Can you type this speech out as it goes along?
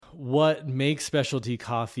what makes specialty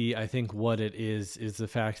coffee, I think what it is the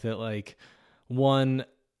fact that like, one,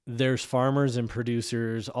 there's farmers and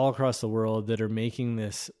producers all across the world that are making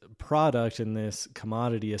this product and this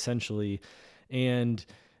commodity essentially. And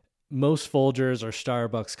most Folgers or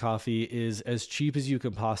Starbucks coffee is as cheap as you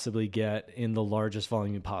can possibly get in the largest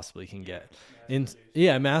volume you possibly can get.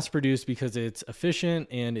 Mass produced because it's efficient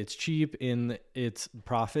and it's cheap and it's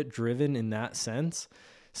profit driven in that sense.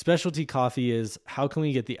 Specialty coffee is how can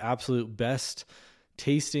we get the absolute best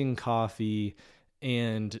tasting coffee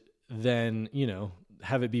and then,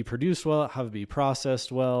 have it be produced well, have it be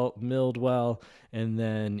processed well, milled well, and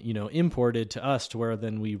then, imported to us to where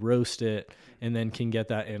then we roast it and then can get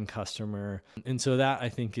that end customer. And so that I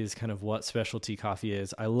think is kind of what specialty coffee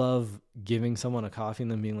is. I love giving someone a coffee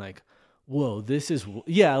and then being like, whoa,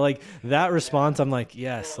 like that response. I'm like,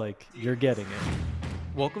 yes, like you're getting it.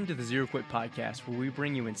 Welcome to the Zero Quit Podcast, where we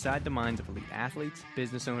bring you inside the minds of elite athletes,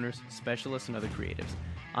 business owners, specialists, and other creatives.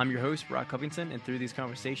 I'm your host, Brock Covington, and through these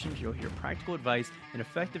conversations, you'll hear practical advice and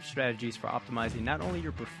effective strategies for optimizing not only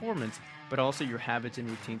your performance, but also your habits and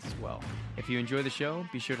routines as well. If you enjoy the show,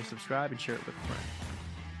 be sure to subscribe and share it with a friend.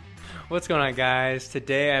 What's going on, guys?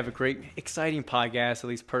 Today I have a great, exciting podcast, at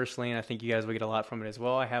least personally, and I think you guys will get a lot from it as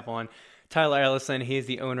well. I have on Tyler Ellison. He is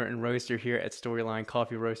the owner and roaster here at Storyline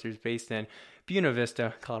Coffee Roasters based in Buena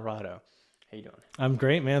Vista, Colorado. How you doing? I'm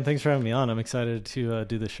great, man. Thanks for having me on. I'm excited to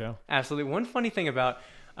do the show. Absolutely. One funny thing about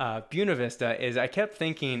Buena Vista is I kept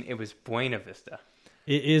thinking it was Buena Vista.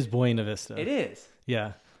 It is Buena Vista. It is?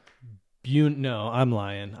 Yeah. No, I'm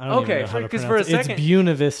lying. I don't even know how to pronounce for a it. second, it's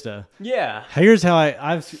Buena Vista. Yeah. Here's how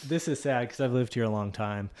this is sad because I've lived here a long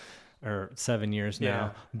time, or 7 years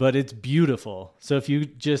now, but it's beautiful. So if you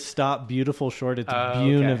just stop beautiful short, it's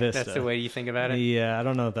Buena Vista. That's the way you think about it? Yeah, I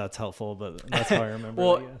don't know if that's helpful, but that's how I remember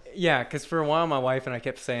well, it. yeah, because for a while my wife and I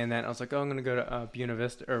kept saying that. I was like, I'm going to go to Buena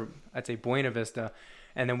Vista, or I'd say Buena Vista.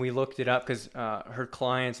 And then we looked it up because her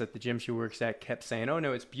clients at the gym she works at kept saying, oh,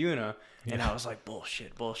 no, it's Buena. Yeah. And I was like,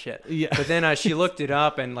 bullshit. Yeah. But then she looked it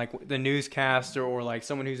up, and like the newscaster or like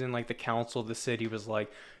someone who's in like the council of the city was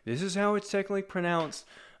like, this is how it's technically pronounced.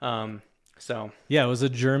 So yeah, it was a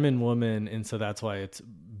German woman, and so that's why it's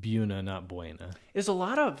Buena, not Buena. There's a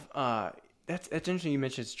lot of that's interesting. You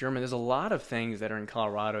mentioned it's German. There's a lot of things that are in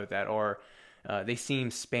Colorado that are they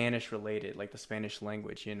seem Spanish related, like the Spanish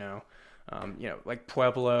language. Like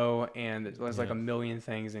Pueblo, and there's like a million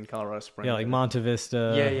things in Colorado Springs. Yeah, like Monte Vista.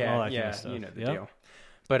 All that kind of stuff. You know the deal.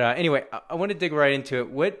 But anyway, I want to dig right into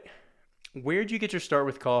it. Where'd you get your start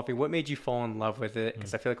with coffee? What made you fall in love with it?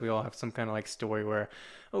 Because I feel like we all have some kind of like story where,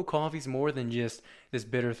 coffee's more than just this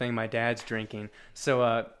bitter thing my dad's drinking.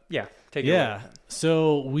 So, take it away. Yeah.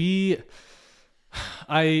 So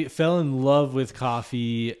I fell in love with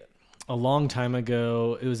coffee a long time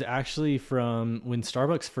ago. It was actually from when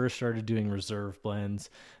Starbucks first started doing reserve blends.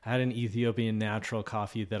 I had an Ethiopian natural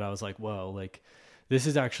coffee that I was like, whoa, like this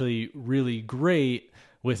is actually really great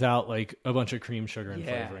without like a bunch of cream, sugar, and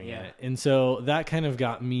flavoring in it. And so that kind of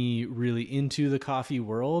got me really into the coffee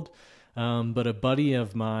world. But a buddy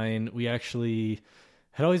of mine, we actually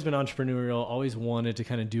had always been entrepreneurial, always wanted to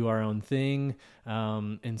kind of do our own thing.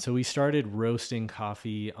 And so we started roasting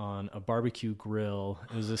coffee on a barbecue grill.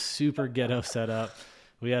 It was a super ghetto setup.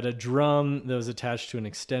 We had a drum that was attached to an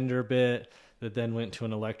extender bit that then went to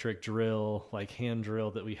an electric drill, like hand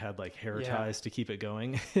drill that we had like hair ties to keep it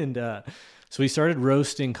going. And so we started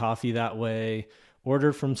roasting coffee that way,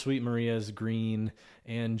 ordered from Sweet Maria's Green,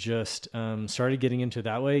 and just started getting into it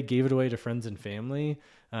that way, gave it away to friends and family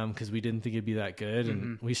because we didn't think it'd be that good.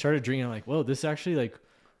 And we started drinking, like, whoa, this is actually like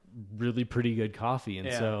really pretty good coffee.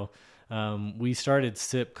 And so we started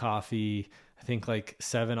Sip Coffee, I think like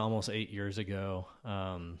 7, almost 8 years ago.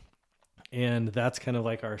 And that's kind of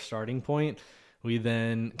like our starting point. We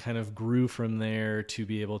then kind of grew from there to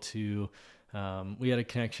be able to, we had a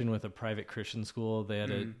connection with a private Christian school. They had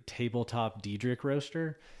a tabletop Diedrich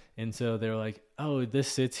roaster. And so they were like, oh, this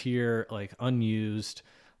sits here like unused.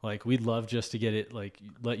 Like we'd love just to get it, like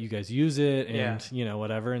let you guys use it and,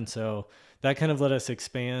 whatever. And so that kind of let us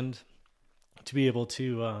expand to be able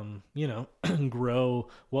to, grow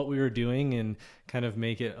what we were doing and kind of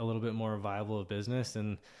make it a little bit more viable of business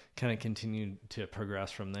and kind of continue to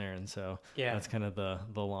progress from there. And so that's kind of the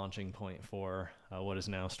launching point for what is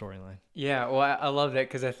now Storyline. Yeah. Well, I love that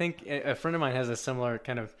because I think a friend of mine has a similar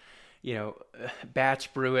kind of,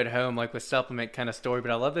 batch brew at home, like with supplement kind of story. But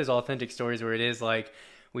I love those authentic stories where it is like,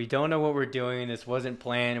 we don't know what we're doing. This wasn't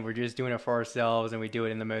planned. We're just doing it for ourselves, and we do it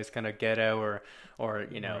in the most kind of ghetto or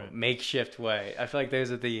makeshift way. I feel like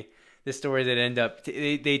those are the the stories that end up,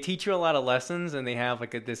 they teach you a lot of lessons, and they have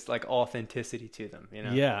like this like authenticity to them, you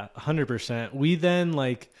know? Yeah, 100%. We then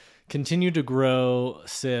like continued to grow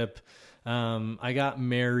SIP. I got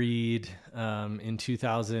married in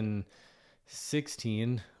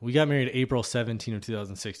 2016. We got married April 17 of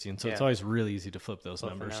 2016. So it's always really easy to flip those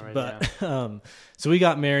numbers. But so we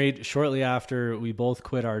got married shortly after. We both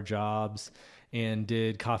quit our jobs and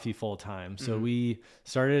did coffee full time. So we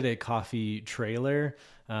started a coffee trailer.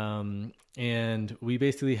 And we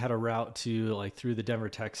basically had a route to like through the Denver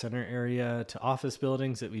Tech Center area to office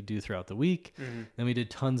buildings that we do throughout the week. Then we did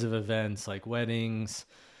tons of events like weddings.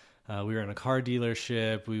 We were in a car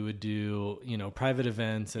dealership. We would do, private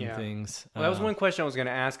events and things. Well, that was one question I was going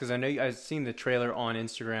to ask, because I know I've seen the trailer on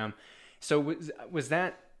Instagram. So was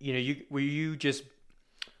that, were you just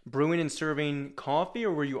brewing and serving coffee,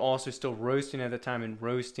 or were you also still roasting at the time and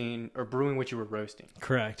roasting or brewing what you were roasting?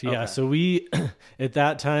 Correct. Yeah. Okay. So we, at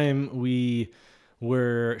that time, we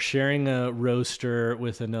were sharing a roaster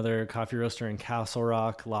with another coffee roaster in Castle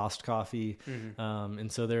Rock, Lost Coffee. And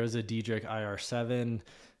so there was a Diedrich IR7,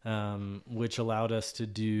 which allowed us to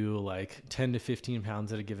do like 10 to 15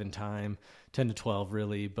 pounds at a given time, 10 to 12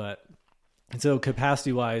 really. But so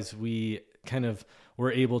capacity wise, we kind of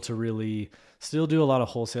were able to really still do a lot of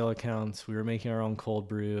wholesale accounts. We were making our own cold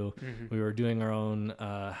brew. We were doing our own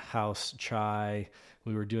house chai.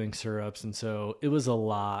 We were doing syrups. And so it was a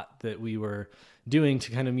lot that we were doing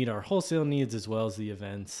to kind of meet our wholesale needs as well as the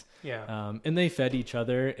events. Yeah. And they fed each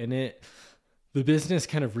other, and the business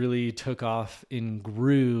kind of really took off and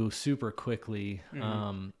grew super quickly.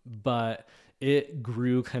 But it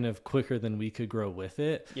grew kind of quicker than we could grow with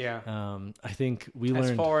it. Yeah. I think we learned,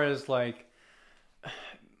 as far as like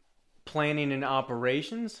planning and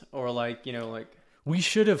operations, or like, we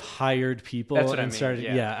should have hired people. That's what and I mean. started.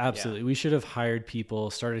 Yeah, absolutely. We should have hired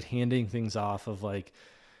people, started handing things off of like,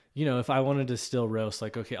 if I wanted to still roast,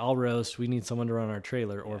 like, okay, I'll roast, we need someone to run our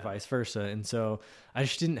trailer, or vice versa. And so I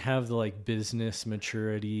just didn't have the like business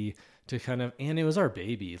maturity to kind of, and it was our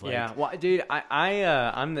baby. Like, yeah. Well, dude,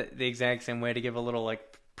 I'm the exact same way. To give a little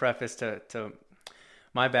like preface to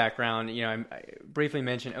my background, I briefly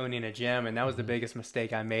mentioned owning a gym, and that was the biggest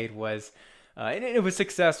mistake I made. Was and it was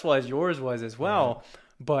successful as yours was as well,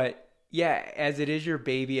 but yeah, as it is your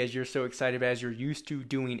baby, as you're so excited about, as you're used to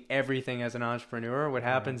doing everything as an entrepreneur, what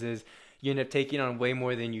happens is you end up taking on way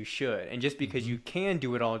more than you should. And just because you can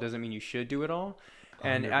do it all doesn't mean you should do it all.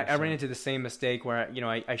 And I ran into the same mistake where,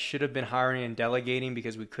 I should have been hiring and delegating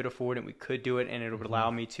because we could afford it, we could do it, and it would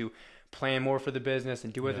allow me to plan more for the business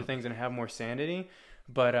and do other things and have more sanity.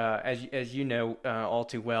 But as you know all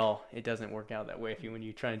too well, it doesn't work out that way when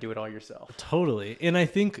you try to do it all yourself. Totally. And I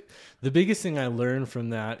think the biggest thing I learned from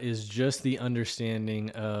that is just the understanding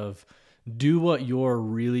of do what you're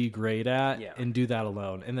really great at and do that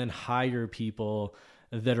alone. And then hire people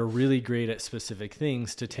that are really great at specific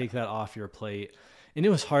things to take that off your plate. And it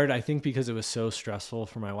was hard, I think, because it was so stressful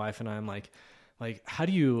for my wife and I. I'm like, how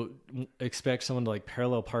do you expect someone to like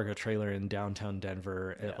parallel park a trailer in downtown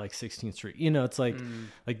Denver at like 16th Street? It's like,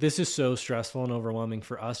 this is so stressful and overwhelming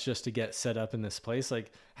for us just to get set up in this place.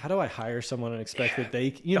 Like, how do I hire someone and expect that they,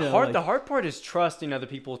 the hard part is trusting other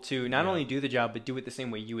people to not only do the job, but do it the same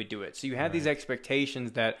way you would do it. So you have these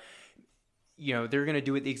expectations that, they're going to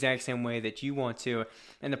do it the exact same way that you want to.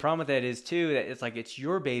 And the problem with that is too, that it's like, it's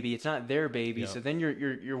your baby, it's not their baby. So then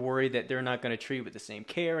you're worried that they're not going to treat it with the same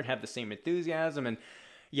care and have the same enthusiasm. And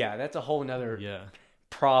that's a whole nother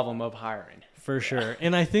problem of hiring. For sure.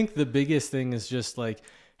 And I think the biggest thing is just like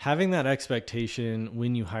having that expectation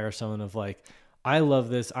when you hire someone of like, I love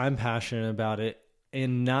this, I'm passionate about it,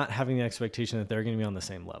 and not having the expectation that they're going to be on the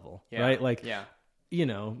same level. Right? Like, you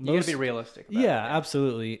gotta be realistic about it.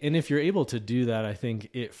 Absolutely. And if you're able to do that, I think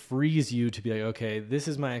it frees you to be like, okay, this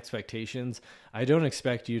is my expectations. I don't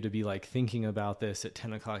expect you to be like thinking about this at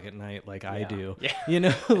 10 o'clock at night like I do,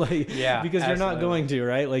 because you're not going to,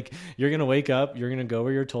 right? Like, you're going to wake up, you're going to go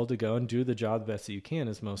where you're told to go and do the job the best that you can,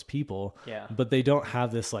 as most people. But they don't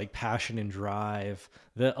have this like passion and drive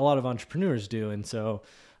that a lot of entrepreneurs do. And so,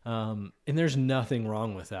 and there's nothing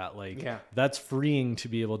wrong with that. Like, that's freeing to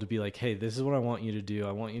be able to be like, hey, this is what I want you to do.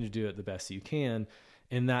 I want you to do it the best you can.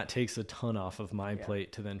 And that takes a ton off of my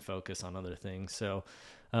plate to then focus on other things. So,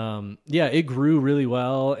 it grew really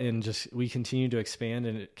well, and we continued to expand,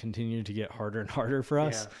 and it continued to get harder and harder for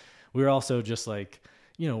us. We were also just like,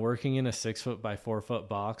 working in a 6 foot by 4 foot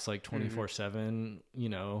box, like 24/7,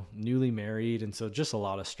 newly married. And so just a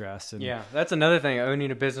lot of stress. And yeah, that's another thing,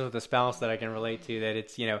 owning a business with a spouse, that I can relate to, that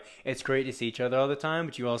it's, it's great to see each other all the time,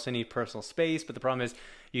 but you also need personal space. But the problem is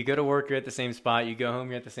you go to work, you're at the same spot, you go home,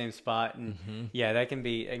 you're at the same spot. And yeah, that can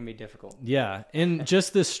be difficult. Yeah. And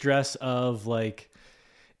just the stress of like,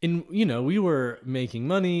 we were making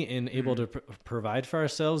money and able to provide for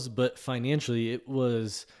ourselves, but financially it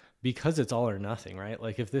was, because it's all or nothing, right?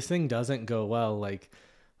 Like if this thing doesn't go well, like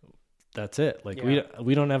that's it. Like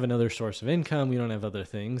we don't have another source of income. We don't have other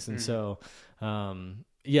things. And so,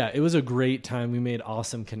 it was a great time. We made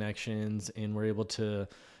awesome connections and we're able to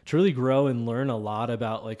really grow and learn a lot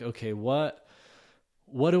about like, okay, what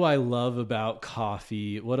do I love about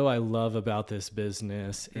coffee? What do I love about this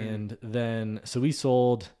business? And then, so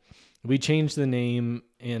we changed the name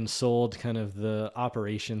and sold kind of the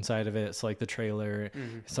operation side of it. It's like the trailer,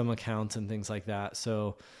 some accounts and things like that.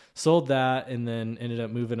 So sold that and then ended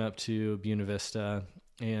up moving up to Buena Vista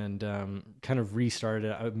and kind of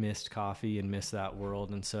restarted. I missed coffee and missed that world.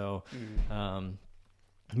 And so,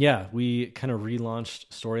 we kind of relaunched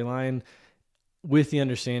Storyline with the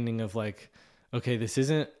understanding of like, okay, this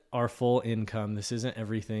isn't our full income. This isn't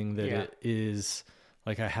everything that it is.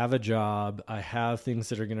 Like I have a job, I have things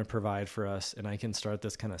that are going to provide for us, and I can start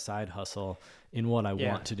this kind of side hustle in what I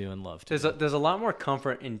want to do and love to do. There's a lot more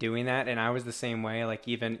comfort in doing that. And I was the same way. Like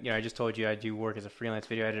even, I just told you I do work as a freelance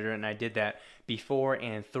video editor, and I did that before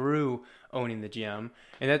and through owning the gym.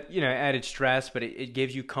 And that, added stress, but it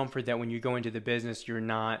gives you comfort that when you go into the business, you're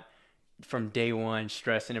not from day one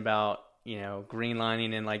stressing about,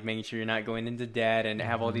 greenlining and like making sure you're not going into debt and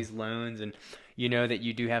have all these loans, and that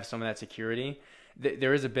you do have some of that security.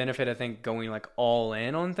 There is a benefit, I think, going like all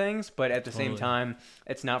in on things, but at the same time,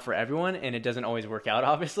 it's not for everyone and it doesn't always work out,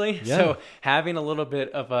 obviously. Yeah. So having a little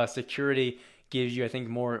bit of security gives you, I think,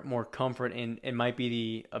 more comfort, and it might be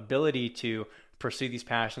the ability to pursue these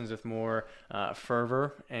passions with more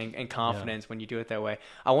fervor and confidence when you do it that way.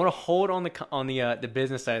 I want to hold on the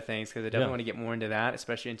business side of things, because I definitely want to get more into that,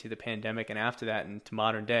 especially into the pandemic and after that and to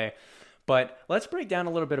modern day. But let's break down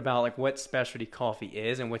a little bit about like what specialty coffee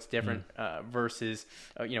is and what's different versus,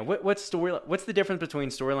 what's the difference between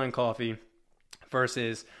Storyline coffee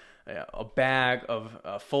versus a bag of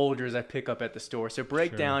Folgers I pick up at the store. So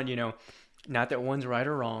break down, not that one's right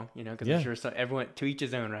or wrong, because I'm sure everyone to each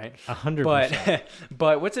his own, right? 100%.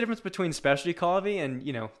 But what's the difference between specialty coffee and,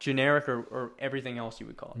 generic or everything else you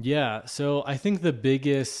would call it? Yeah. So I think the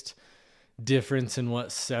biggest difference in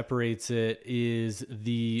what separates it is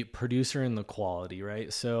the producer and the quality,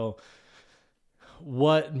 right? So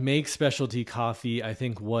what makes specialty coffee, I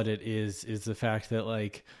think what it is the fact that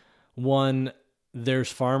like, one,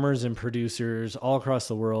 there's farmers and producers all across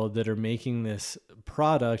the world that are making this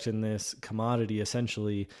product and this commodity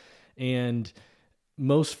essentially. And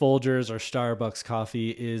most Folgers or Starbucks coffee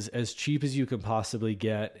is as cheap as you can possibly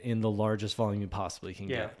get in the largest volume you possibly can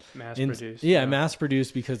get. Mass-produced.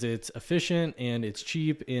 Mass-produced because it's efficient and it's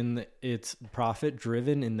cheap and it's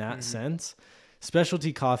profit-driven in that sense.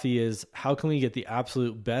 Specialty coffee is how can we get the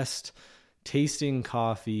absolute best tasting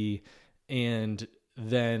coffee and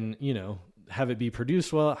then, have it be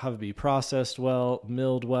produced well, have it be processed well,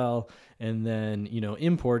 milled well, and then,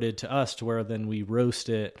 imported to us to where then we roast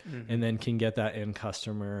it and then can get that end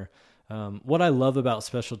customer. What I love about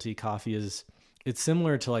specialty coffee is it's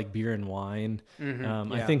similar to like beer and wine.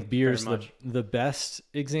 I think beer is the best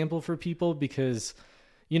example for people because,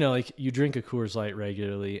 like you drink a Coors Light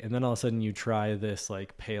regularly and then all of a sudden you try this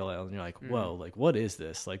like pale ale and you're like, whoa, like what is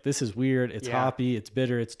this? Like this is weird. It's hoppy, it's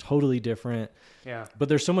bitter, it's totally different. Yeah. But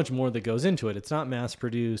there's so much more that goes into it. It's not mass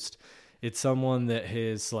produced. It's someone that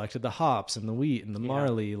has selected the hops and the wheat and the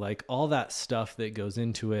barley, like all that stuff that goes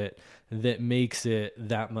into it that makes it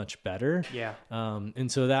that much better. Yeah. And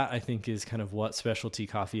so that I think is kind of what specialty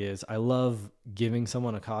coffee is. I love giving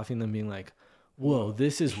someone a coffee and then being like, whoa,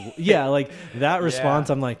 this is, like that response.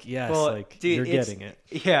 I'm like, yes, well, like dude, you're getting it.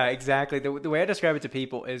 Yeah, exactly. The way I describe it to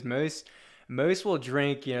people is most will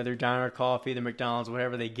drink, their diner coffee, their McDonald's,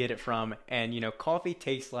 whatever they get it from. And, coffee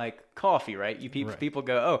tastes like coffee, right? People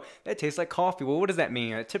go, oh, that tastes like coffee. Well, what does that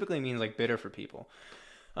mean? It typically means like bitter for people.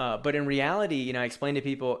 But in reality, I explain to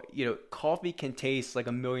people, coffee can taste like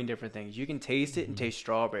a million different things. You can taste it and taste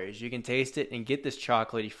strawberries. You can taste it and get this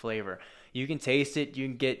chocolatey flavor. You can taste it. You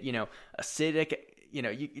can get, acidic,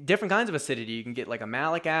 different kinds of acidity. You can get like a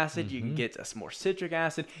malic acid. You can get a more citric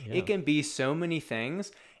acid. Yeah. It can be so many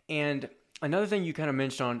things. And another thing you kind of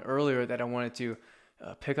mentioned on earlier that I wanted to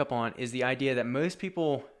pick up on is the idea that most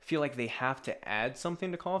people feel like they have to add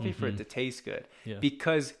something to coffee for it to taste good,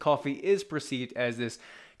 because coffee is perceived as this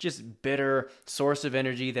just bitter source of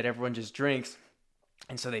energy that everyone just drinks.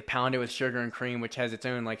 And so they pound it with sugar and cream, which has its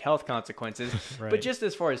own like health consequences. Right. But just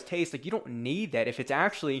as far as taste, like you don't need that. If it's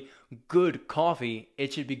actually good coffee,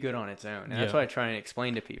 it should be good on its own. And that's what I try and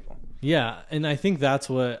explain to people. Yeah. And I think that's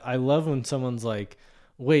what I love when someone's like,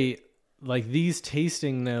 wait, like these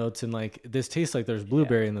tasting notes and like this tastes like there's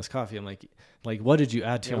blueberry in this coffee. I'm like what did you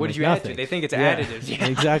add to it? What did you add to it? They think it's additives. Yeah.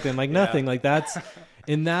 Exactly. I'm like nothing. Like that's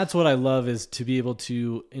what I love, is to be able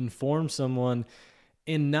to inform someone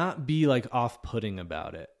and not be like off-putting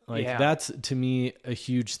about it. Like that's to me a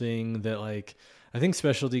huge thing that like I think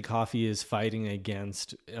specialty coffee is fighting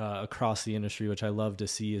against across the industry, which I love to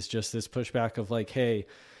see, is just this pushback of like, hey,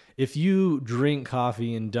 if you drink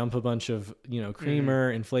coffee and dump a bunch of, creamer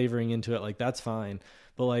and flavoring into it, like that's fine.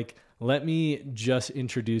 But like, let me just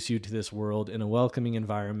introduce you to this world in a welcoming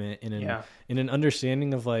environment, in an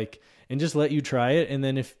understanding of like, and just let you try it. And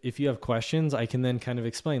then if you have questions, I can then kind of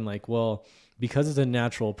explain like, well, because it's a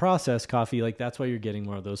natural process coffee, like that's why you're getting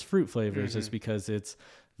more of those fruit flavors, is because it's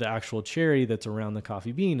the actual cherry that's around the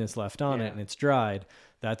coffee bean is left on it and it's dried.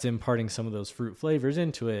 That's imparting some of those fruit flavors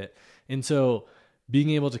into it. And so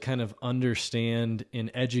being able to kind of understand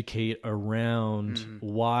and educate around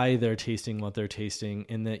why they're tasting what they're tasting,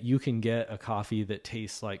 and that you can get a coffee that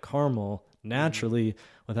tastes like caramel naturally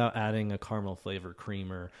without adding a caramel flavor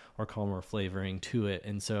creamer or caramel flavoring to it.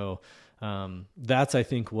 And so that's, I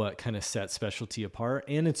think, what kind of sets specialty apart.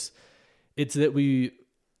 And it's that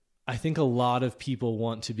I think a lot of people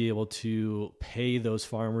want to be able to pay those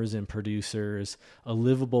farmers and producers a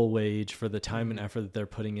livable wage for the time and effort that they're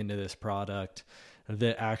putting into this product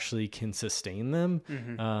that actually can sustain them.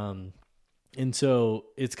 And so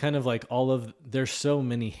it's kind of like there's so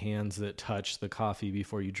many hands that touch the coffee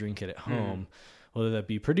before you drink it at home, whether that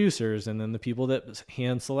be producers and then the people that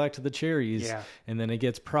hand select the cherries, and then it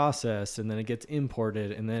gets processed and then it gets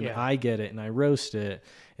imported, and then I get it and I roast it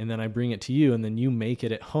and then I bring it to you and then you make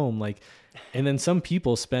it at home. Like, and then some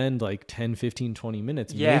people spend like 10, 15, 20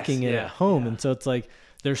 minutes making it at home. And so it's like,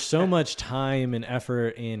 there's so much time and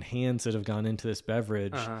effort and hands that have gone into this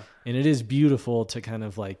beverage, and it is beautiful to kind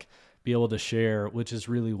of like be able to share, which is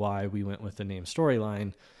really why we went with the name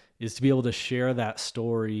Storyline, is to be able to share that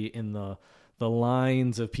story in the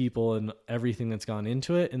lines of people and everything that's gone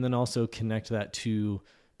into it, and then also connect that to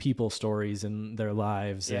people's stories and their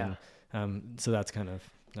lives. And so that's kind of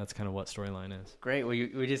what Storyline is. Great. Well,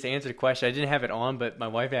 we just answered a question. I didn't have it on, but my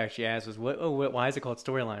wife actually asked was, why is it called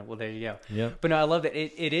Storyline? Well, there you go. Yep. But no, I love that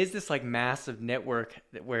it is this like massive network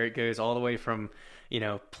where it goes all the way from,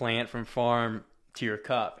 plant from farm to your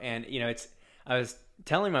cup. And, I was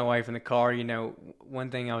telling my wife in the car,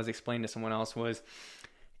 one thing I was explaining to someone else was,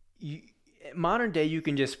 modern day, you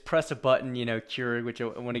can just press a button, Keurig, which I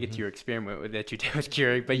want to get to your experiment with that you did with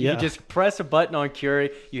Keurig, but you can just press a button on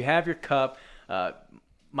Keurig, you have your cup.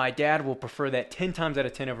 My dad will prefer that 10 times out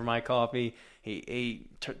of 10 over my coffee. He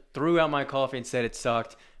threw out my coffee and said it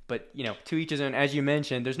sucked. But, to each his own. As you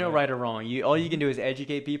mentioned, there's no right or wrong. All you can do is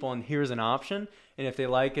educate people, and here's an option. And if they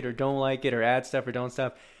like it or don't like it or add stuff or don't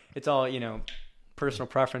stuff, it's all, personal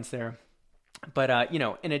preference there. But,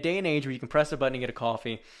 in a day and age where you can press a button and get a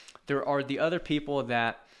coffee, there are the other people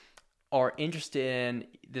that are interested in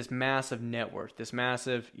this massive network, this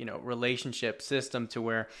massive, relationship system, to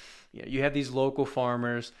where you have these local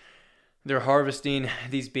farmers, they're harvesting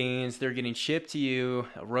these beans, they're getting shipped to you,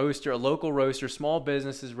 a local roaster, small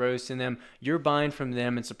businesses roasting them, you're buying from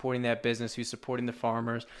them and supporting that business who's supporting the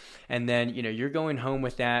farmers. And then, you're going home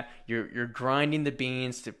with that, you're grinding the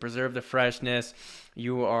beans to preserve the freshness,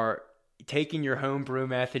 you are taking your home brew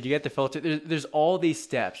method, you get the filter, there's all these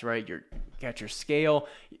steps, right? You got your scale,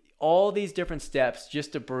 all these different steps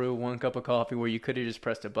just to brew one cup of coffee where you could have just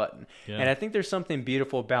pressed a button. And I think there's something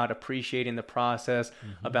beautiful about appreciating the process,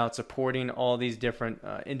 about supporting all these different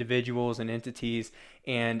individuals and entities.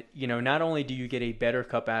 And, not only do you get a better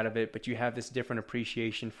cup out of it, but you have this different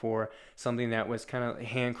appreciation for something that was kind of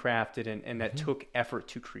handcrafted and that took effort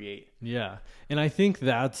to create. Yeah. And I think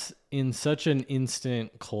that's in such an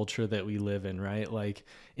instant culture that we live in, right? Like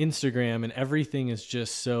Instagram and everything is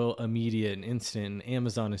just so immediate and instant. And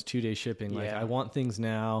Amazon is 2-day shipping. Like I want things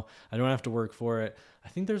now. I don't have to work for it. I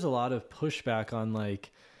think there's a lot of pushback on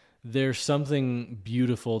like, there's something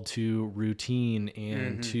beautiful to routine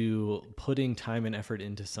and to putting time and effort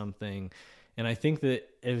into something. And I think that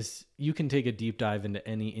as you can take a deep dive into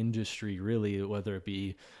any industry, really, whether it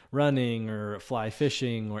be running or fly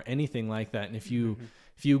fishing or anything like that. And if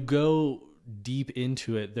you go deep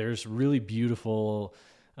into it, there's really beautiful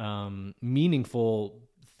meaningful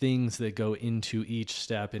things that go into each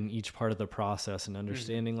step in each part of the process, and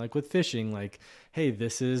understanding like with fishing, like, hey,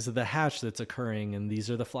 this is the hatch that's occurring, and these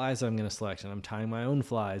are the flies I'm going to select, and I'm tying my own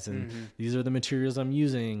flies, and these are the materials I'm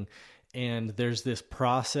using. And there's this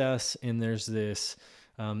process, and there's this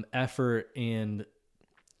effort and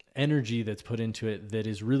energy that's put into it that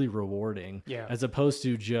is really rewarding, as opposed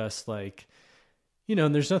to just like,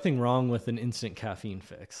 and there's nothing wrong with an instant caffeine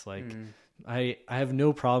fix. Like, I have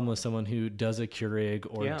no problem with someone who does a Keurig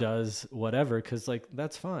or does whatever, because like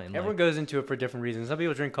that's fine. Everyone goes into it for different reasons. Some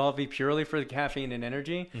people drink coffee purely for the caffeine and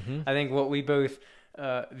energy. I think what we both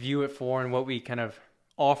view it for, and what we kind of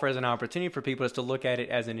offer as an opportunity for people, is to look at it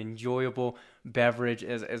as an enjoyable beverage,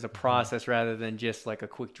 as a process, rather than just like a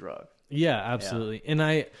quick drug. Yeah, absolutely. And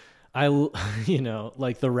I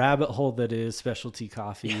like the rabbit hole that is specialty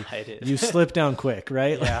coffee, it is. You slip down quick,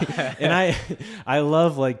 right? Yeah. And I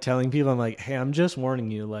love like telling people, I'm like, hey, I'm just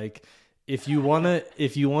warning you, like, if you want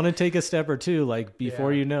to take a step or two, like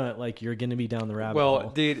before you know it, like you're going to be down the rabbit hole. Well,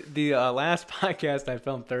 dude, the last podcast I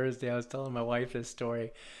filmed Thursday, I was telling my wife this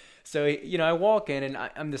story. So, I walk in, and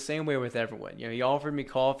I'm the same way with everyone. He offered me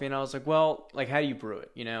coffee, and I was like, well, like, how do you brew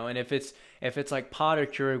it? And if it's like pot or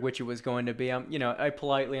Keurig, which it was going to be, I'm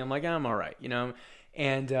like, I'm all right,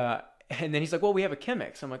 and then he's like, well, we have a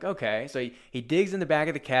Chemex. I'm like, okay. So he digs in the back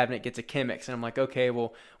of the cabinet, gets a Chemex, and I'm like, okay,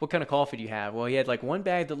 well, what kind of coffee do you have? Well, he had like one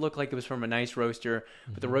bag that looked like it was from a nice roaster,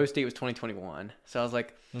 but the roast date was 2021. So I was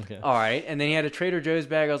like, okay, all right. And then he had a Trader Joe's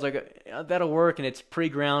bag. I was like, that'll work, and it's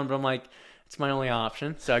pre-ground, but I'm like, it's my only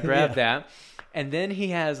option. So I grabbed that. And then he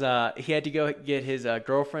had to go get his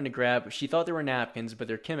girlfriend to grab, she thought they were napkins, but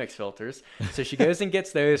they're Chemex filters. So she goes and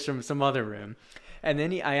gets those from some other room. And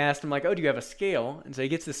then I asked him, like, oh, do you have a scale? And so he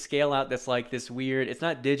gets the scale out that's like this weird, it's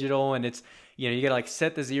not digital, and it's, you got to like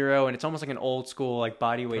set the zero, and it's almost like an old school like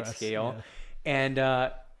body weight scale.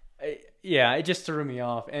 Yeah. And it just threw me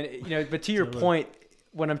off. And, but to your point,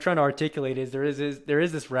 what I'm trying to articulate is there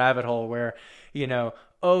is this rabbit hole where,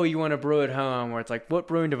 oh, you want to brew at home, where it's like, what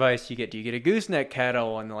brewing device do you get? Do you get a gooseneck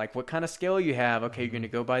kettle? And like, what kind of scale you have? Okay, you're going to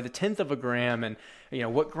go by the 1/10 of a gram, and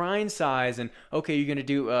what grind size, and okay, you're going to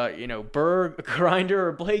do burr grinder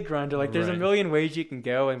or blade grinder. Like, there's a million ways you can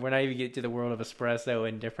go, and we're not even get to the world of espresso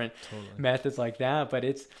and different methods like that. But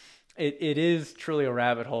it is truly a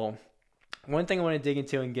rabbit hole. One thing I want to dig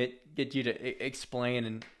into and get you to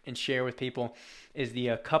explain and share with people is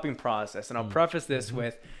the cupping process. And I'll preface this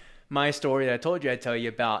with my story that I told you I'd tell you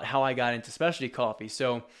about how I got into specialty coffee.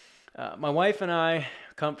 So my wife and I,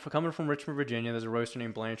 coming from Richmond, Virginia, there's a roaster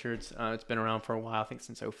named Blanchard's. It's been around for a while, I think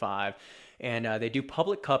since 2005. And they do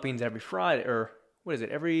public cuppings every Friday, or what is it?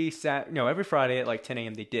 Every Friday at like 10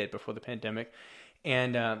 a.m. they did before the pandemic.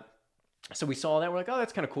 And so we saw that. We're like, oh,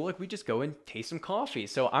 that's kind of cool. Like, we just go and taste some coffee.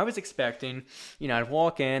 So I was expecting, I'd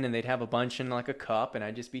walk in and they'd have a bunch in like a cup, and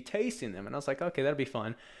I'd just be tasting them. And I was like, okay, that'll be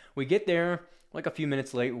fun. We get there like a few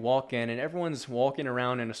minutes late, walk in, and everyone's walking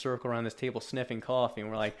around in a circle around this table sniffing coffee. And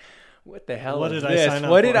we're like, what the hell is this?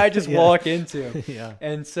 What did I just walk into? Yeah.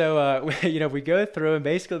 And so, we go through, and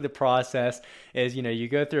basically the process is, you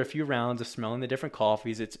go through a few rounds of smelling the different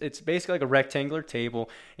coffees. It's basically like a rectangular table.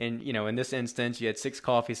 And, in this instance, you had 6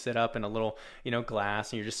 coffees set up in a little,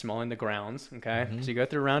 glass, and you're just smelling the grounds. Okay. So you go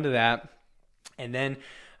through a round of that. And then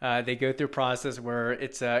they go through a process where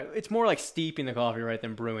it's more like steeping the coffee, right,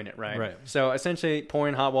 than brewing it, right? Right. So essentially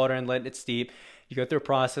pouring hot water and letting it steep. You go through a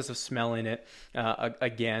process of smelling it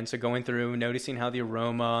again. So going through, noticing how the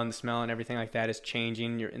aroma and the smell and everything like that is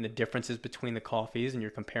changing, and the differences between the coffees, and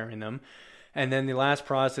you're comparing them. And then the last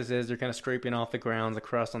process is they're kind of scraping off the grounds, the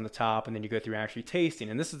crust on the top, and then you go through actually tasting.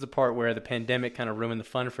 And this is the part where the pandemic kind of ruined the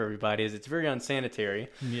fun for everybody. Is it's very unsanitary.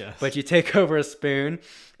 Yes. But you take over a spoon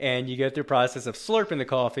and you go through a process of slurping the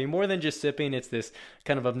coffee. More than just sipping, it's this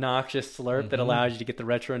kind of obnoxious slurp that allows you to get the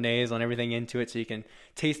retro nasal and everything into it, so you can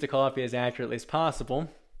taste the coffee as accurately as possible.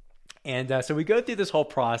 And so we go through this whole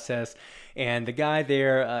process, and the guy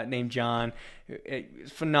there named John,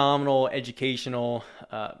 phenomenal educational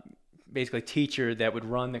basically teacher that would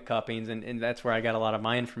run the cuppings, and that's where I got a lot of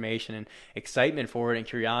my information and excitement for it and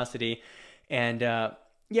curiosity. And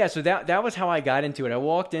so that was how I got into it. I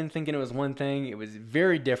walked in thinking it was one thing. It was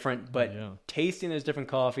very different, but tasting those different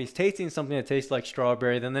coffees, tasting something that tastes like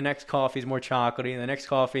strawberry, then the next coffee is more chocolatey, and the next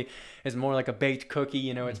coffee is more like a baked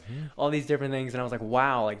cookie. It's all these different things, and I was like,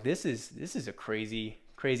 wow, like this is a crazy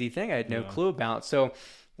thing I had no clue about. So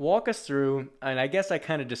walk us through, and I guess I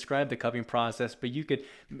kind of described the cupping process, but you could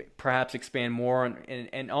perhaps expand more on,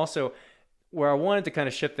 and also where I wanted to kind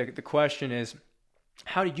of shift the question is,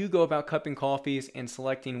 how do you go about cupping coffees and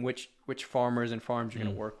selecting which farmers and farms you're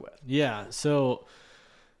going to work with? Yeah. So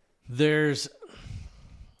there's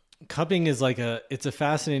cupping is like it's a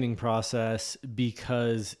fascinating process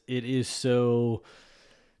because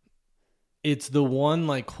it's the one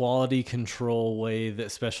like quality control way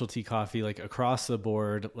that specialty coffee, like across the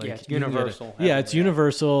board, like it's universal. It's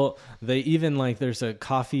universal. They even like there's a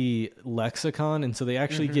coffee lexicon, and so they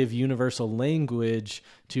actually give universal language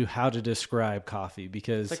to how to describe coffee,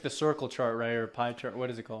 because it's like the circle chart, right, or pie chart. What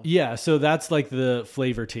is it called? Yeah, so that's like the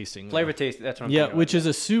flavor tasting. Flavor tasting. That's what I'm talking about. Which is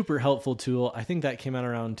a super helpful tool. I think that came out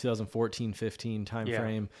around 2014-15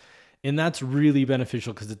 timeframe. And that's really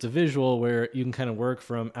beneficial because it's a visual where you can kind of work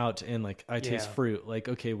from out to in. Like, I taste fruit. Like,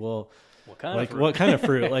 okay, well, what kind of fruit? What kind of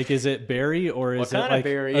fruit? Like, is it berry or is it like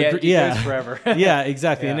berry? It goes forever. Yeah,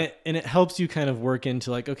 exactly. Yeah. And it helps you kind of work into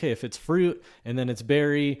like, okay, if it's fruit and then it's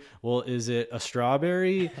berry, well, is it a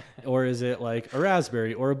strawberry or is it like a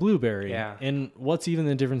raspberry or a blueberry? Yeah. And what's even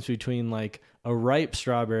the difference between like a ripe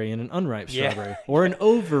strawberry and an unripe strawberry or an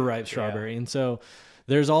overripe strawberry? And so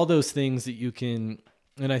there's all those things that you can.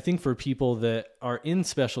 And I think for people that are in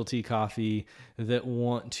specialty coffee that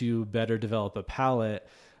want to better develop a palate,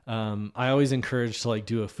 I always encourage to like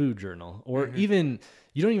do a food journal, or even,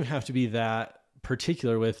 you don't even have to be that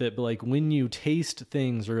particular with it, but like when you taste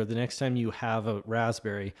things or the next time you have a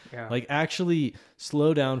raspberry, like actually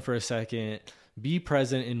slow down for a second, be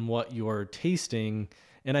present in what you're tasting.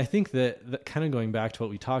 And I think that kind of going back to what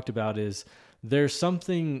we talked about is, there's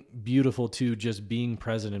something beautiful to just being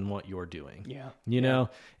present in what you're doing. You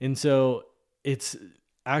know? And so it's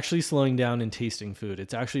actually slowing down and tasting food.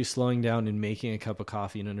 It's actually slowing down and making a cup of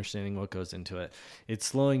coffee and understanding what goes into it. It's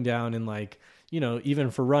slowing down and like, you know,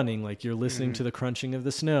 even for running, like you're listening to the crunching of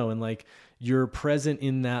the snow and like you're present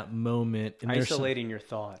in that moment. And isolating your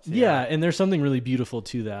thoughts. Yeah. And there's something really beautiful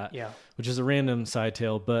to that. Yeah. Which is a random side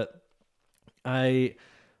tale, but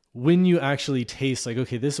when you actually taste like,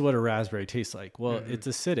 okay, this is what a raspberry tastes like. Well, it's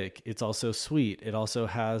acidic. It's also sweet. It also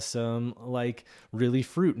has some like really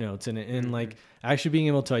fruit notes in it. And like actually being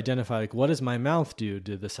able to identify like, what does my mouth do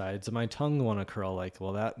to the sides of my tongue want to curl? Like,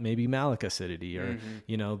 well, that may be malic acidity or,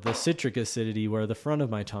 you know, the citric acidity where the front of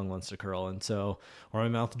my tongue wants to curl. And so, or my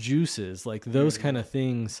mouth juices, like those kind of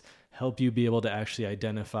things help you be able to actually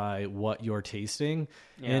identify what you're tasting.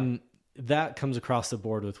 And that comes across the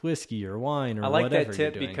board with whiskey or wine or whatever. I like that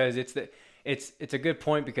tip because it's a good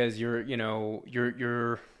point, because you're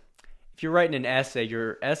if you're writing an essay,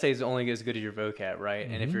 your essay is only as good as your vocab, right?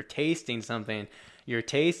 And if you're tasting something, your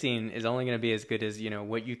tasting is only going to be as good as, you know,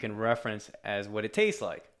 what you can reference as what it tastes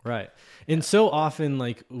like. Right. And so often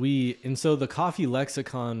so the coffee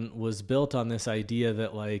lexicon was built on this idea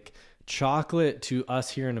that like chocolate to us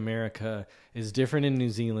here in America is different in New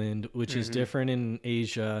Zealand, which is different in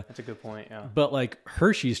Asia. That's a good point. Yeah. But like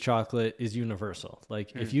Hershey's chocolate is universal.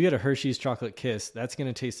 Like if you get a Hershey's chocolate kiss, that's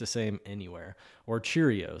going to taste the same anywhere. Or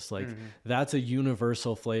Cheerios. Like that's a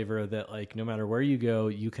universal flavor that like no matter where you go,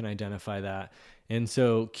 you can identify that. And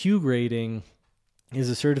so Q grading is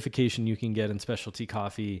a certification you can get in specialty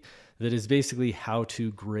coffee that is basically how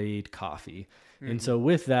to grade coffee. And so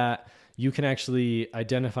with that, you can actually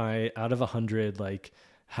identify out of 100, like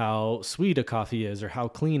how sweet a coffee is or how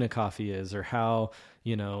clean a coffee is or how,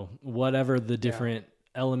 you know, whatever the different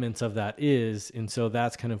elements of that is. And so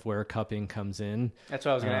that's kind of where cupping comes in. That's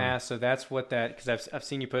what I was going to ask. So that's what that, because I've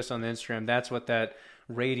seen you post on the Instagram, that's what that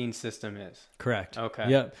rating system is. Correct. Okay.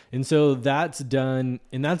 Yep. And so that's done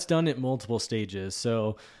at multiple stages.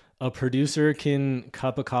 So a producer can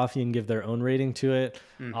cup a coffee and give their own rating to it.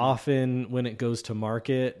 Often when it goes to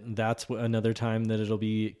market, that's another time that it'll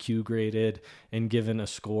be Q graded and given a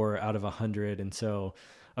score out of 100. And so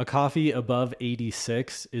a coffee above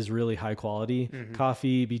 86 is really high quality.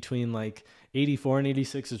 Coffee between like 84 and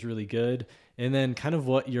 86 is really good. And then kind of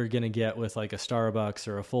what you're going to get with like a Starbucks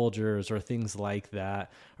or a Folgers or things like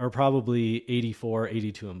that are probably 84,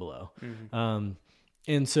 82 and below.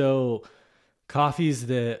 And so coffees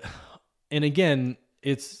that, and again,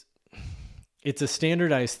 it's a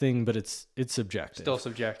standardized thing, but it's subjective. Still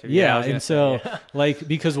subjective. Yeah. And so like,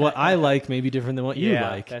 because what I like may be different than what you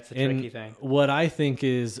like. That's the tricky thing. What I think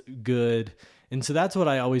is good. And so that's what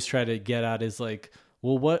I always try to get at is like,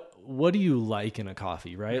 well, what do you like in a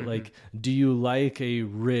coffee, right? Like, do you like a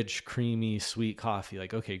rich, creamy, sweet coffee?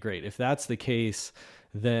 Like, okay, great. If that's the case,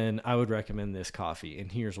 then I would recommend this coffee. And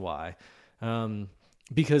here's why.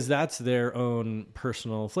 Because that's their own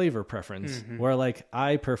personal flavor preference. Where like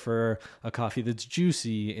I prefer a coffee that's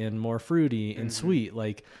juicy and more fruity and sweet.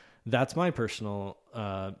 Like that's my personal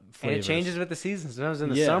flavors. And it changes with the seasons. Sometimes in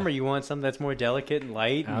the summer you want something that's more delicate and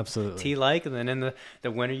light, and tea-like, and then in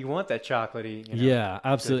the winter you want that chocolatey. You know, yeah,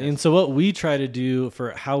 absolutely. And so what we try to do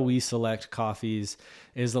for how we select coffees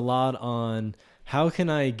is a lot on how can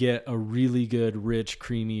I get a really good, rich,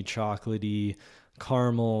 creamy, chocolatey,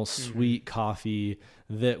 caramel, sweet coffee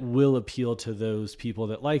that will appeal to those people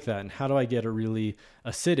that like that? And how do I get a really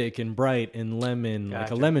acidic and bright and lemon,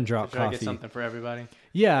 like a lemon drop coffee? I get something for everybody.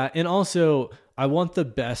 Yeah. And also I want the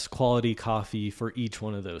best quality coffee for each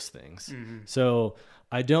one of those things. So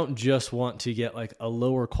I don't just want to get like a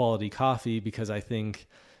lower quality coffee because I think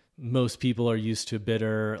most people are used to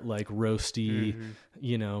bitter, like roasty,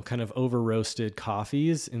 you know, kind of over roasted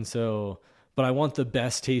coffees. And so, but I want the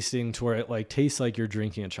best tasting to where it like tastes like you're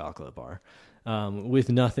drinking a chocolate bar, with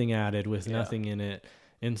nothing added, with nothing in it.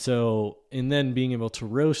 And so, and then being able to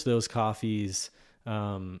roast those coffees,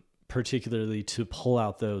 particularly to pull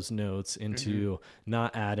out those notes and to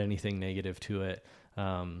not add anything negative to it.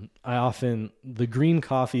 The green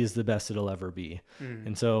coffee is the best it'll ever be.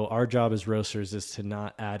 And so our job as roasters is to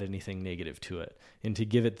not add anything negative to it and to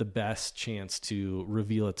give it the best chance to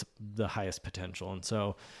reveal the highest potential. And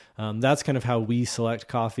so, that's kind of how we select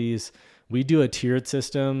coffees. We do a tiered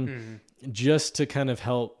system just to kind of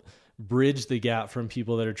help bridge the gap from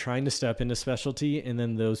people that are trying to step into specialty and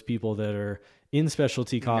then those people that are in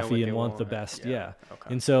specialty coffee and want the best. Yeah.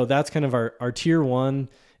 Okay. And so that's kind of our tier one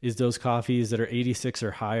is those coffees that are 86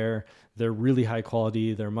 or higher. They're really high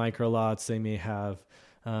quality. They're micro lots. They may have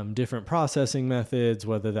different processing methods,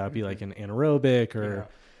 whether that be like an anaerobic or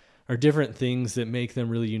different things that make them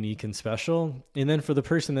really unique and special. And then for the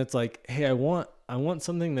person that's like, hey, I want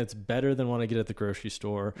something that's better than what I get at the grocery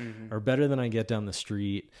store or better than I get down the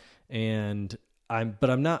street. And I'm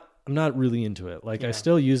not really into it. Like I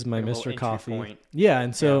still use my like Mr. Coffee. Point. Yeah.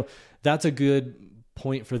 And so that's a good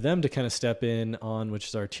point for them to kind of step in on, which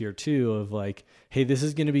is our tier 2 of like, hey, this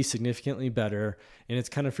is going to be significantly better. And it's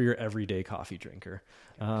kind of for your everyday coffee drinker.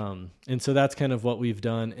 And so that's kind of what we've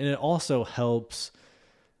done. And it also helps,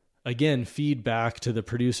 again, feed back to the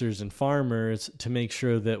producers and farmers to make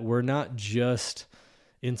sure that we're not just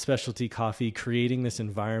in specialty coffee creating this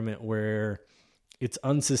environment where it's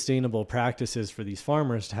unsustainable practices for these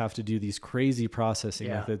farmers to have to do these crazy processing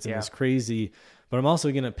methods and this crazy, but I'm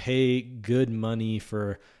also going to pay good money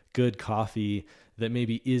for good coffee that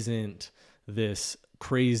maybe isn't this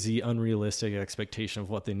crazy, unrealistic expectation of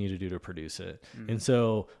what they need to do to produce it. And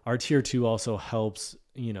so our tier 2 also helps,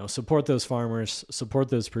 you know, support those farmers, support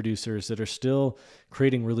those producers that are still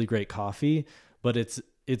creating really great coffee, but it's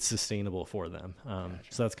sustainable for them.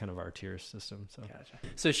 So that's kind of our tier system.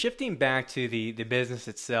 So shifting back to the business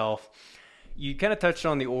itself, you kind of touched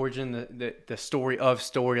on the origin, the story of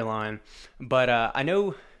Storyline, but I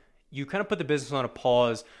know you kind of put the business on a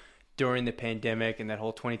pause during the pandemic and that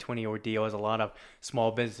whole 2020 ordeal as a lot of small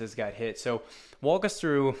businesses got hit. So walk us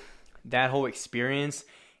through that whole experience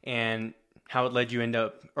and how it led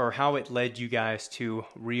you guys to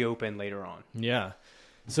reopen later on. Yeah.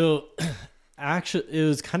 So actually, it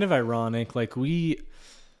was kind of ironic. Like we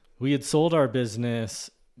had sold our business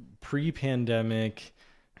pre-pandemic.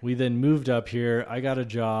 We then moved up here. I got a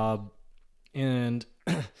job, and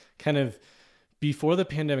kind of before the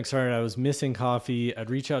pandemic started, I was missing coffee. I'd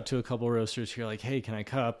reach out to a couple roasters here, like, hey, can I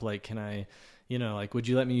cup? Like, can I, you know, like, would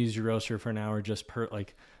you let me use your roaster for an hour?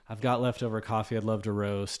 Like, I've got leftover coffee I'd love to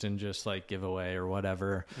roast and just like give away or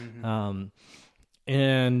whatever.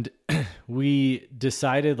 And we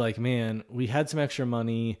decided, like, man, we had some extra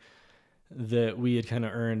money that we had kind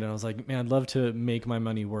of earned. And I was like, man, I'd love to make my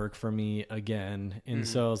money work for me again. And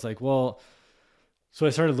so I was like, well, so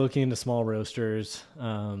I started looking into small roasters,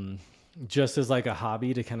 just as like a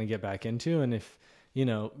hobby to kind of get back into. And if, you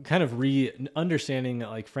know, kind of understanding that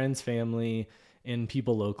like friends, family, and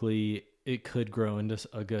people locally, it could grow into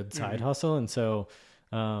a good side hustle. And so,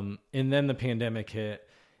 and then the pandemic hit.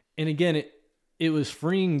 And again, it was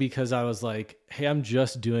freeing because I was like, hey, I'm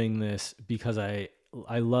just doing this because I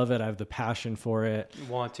love it. I have the passion for it.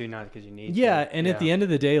 You want to, not because you need to. And at the end of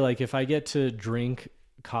the day, like if I get to drink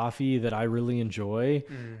coffee that I really enjoy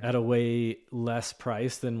at a way less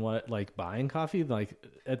price than what like buying coffee, like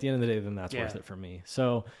at the end of the day, then that's worth it for me.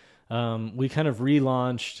 So we kind of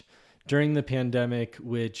relaunched during the pandemic,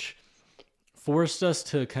 which forced us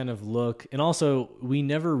to kind of look, and also we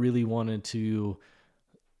never really wanted to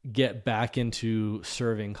get back into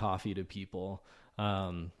serving coffee to people.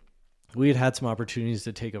 We had some opportunities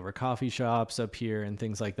to take over coffee shops up here and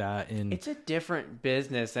things like that. And it's a different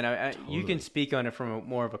business, and totally. You can speak on it from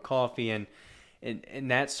more of a coffee and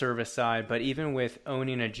that service side. But even with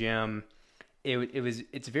owning a gym,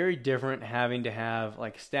 it's very different having to have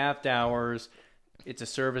like staffed hours. It's a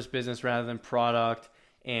service business rather than product,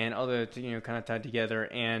 and other kind of tied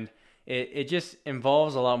together. And it just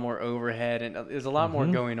involves a lot more overhead, and there's a lot more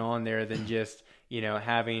going on there than just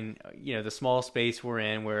having, the small space we're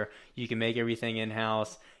in where you can make everything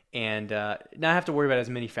in-house and not have to worry about as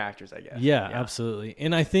many factors, I guess. Yeah, absolutely.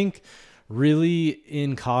 And I think really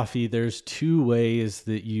in coffee, there's two ways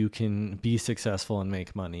that you can be successful and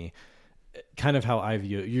make money. Kind of how I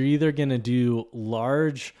view it. You're either going to do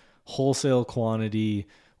large wholesale quantity,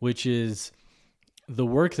 which is the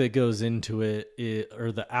work that goes into it,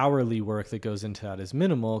 or the hourly work that goes into that is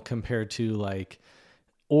minimal compared to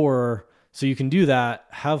so you can do that,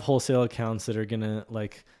 have wholesale accounts that are going to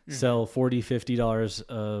sell $40,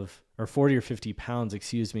 $50 or 40 or 50 pounds,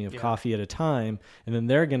 of coffee at a time. And then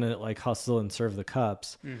they're going to hustle and serve the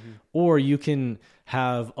cups. Or you can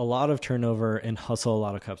have a lot of turnover and hustle a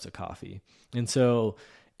lot of cups of coffee.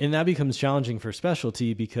 And that becomes challenging for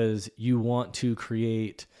specialty because you want to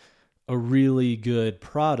create a really good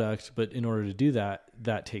product, but in order to do that,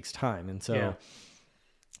 that takes time. And so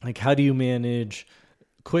how do you manage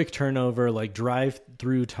quick turnover,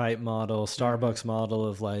 drive-through type model, Starbucks model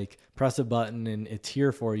of press a button and it's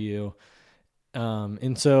here for you.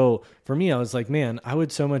 And so for me, I was like, man, I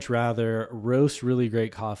would so much rather roast really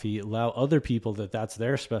great coffee, allow other people that's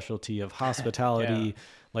their specialty of hospitality,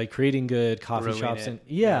 creating good coffee Brewing shops. it.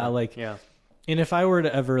 And and if I were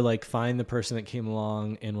to ever find the person that came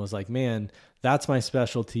along and was like, man, that's my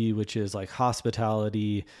specialty, which is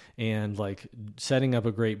hospitality and setting up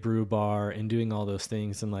a great brew bar and doing all those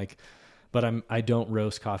things. And but I don't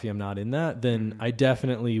roast coffee. I'm not in that. Then I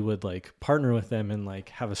definitely would partner with them and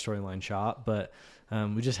have a storyline shop. But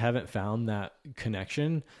we just haven't found that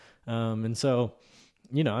connection. And so,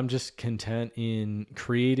 I'm just content in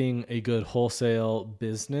creating a good wholesale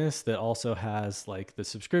business that also has the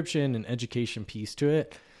subscription and education piece to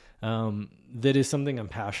it. That is something I'm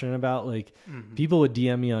passionate about. People would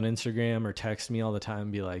DM me on Instagram or text me all the time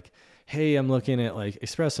and be like, hey, I'm looking at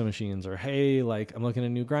espresso machines, or hey, I'm looking at a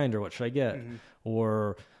new grinder. What should I get?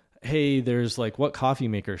 Or, hey, there's what coffee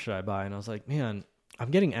maker should I buy? And I was like, man,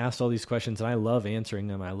 I'm getting asked all these questions and I love answering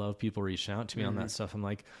them. I love people reaching out to me on that stuff. I'm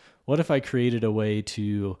like, what if I created a way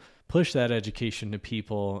to push that education to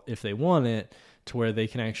people if they want it, to where they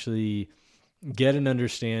can actually get an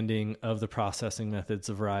understanding of the processing methods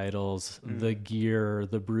of varietals, the gear,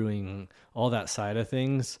 the brewing, all that side of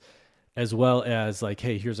things, as well as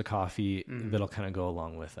hey, here's a coffee that'll kind of go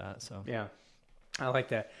along with that. So yeah, I like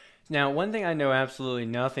that. Now, one thing I know absolutely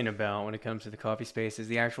nothing about when it comes to the coffee space is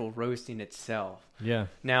the actual roasting itself. Yeah.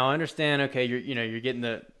 Now I understand. Okay, you're getting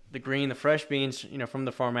the fresh beans, from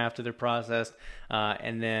the farm after they're processed,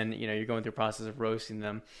 and then you're going through the process of roasting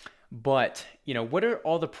them. But what are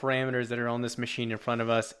all the parameters that are on this machine in front of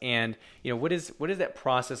us, and what is that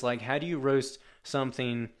process like? How do you roast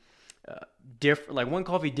something different, one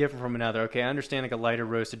coffee different from another? Okay, I understand a lighter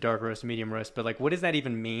roast, a dark roast, a medium roast, but what does that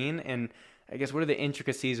even mean? And I guess what are the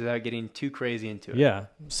intricacies without getting too crazy into it? Yeah.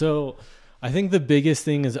 So I think the biggest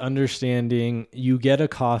thing is understanding you get a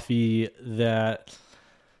coffee that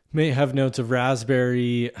may have notes of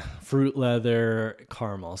raspberry, fruit leather,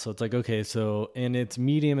 caramel. So it's okay, and it's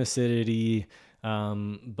medium acidity,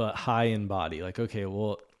 but high in body. Okay,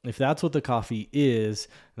 well, if that's what the coffee is,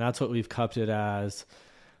 and that's what we've cupped it as,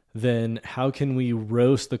 then how can we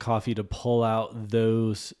roast the coffee to pull out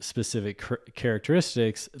those specific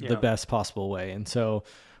characteristics the best possible way? And so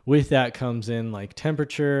with that comes in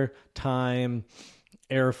temperature, time,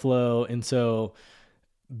 airflow. And so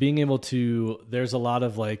being able to, there's a lot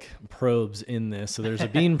of probes in this. So there's a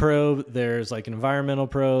bean probe, there's an environmental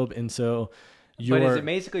probe. And so but is it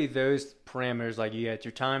basically those parameters, you got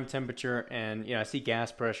your time, temperature, and I see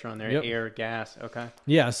gas pressure on there, air, gas. Okay.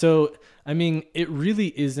 Yeah. So, it really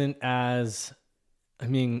isn't as,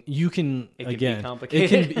 you can, be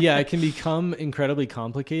complicated. It can become incredibly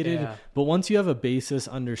complicated, but once you have a basis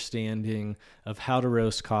understanding of how to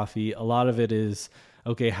roast coffee, a lot of it is,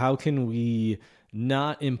 okay, how can we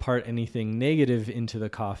not impart anything negative into the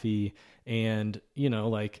coffee? And,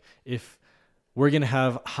 if we're going to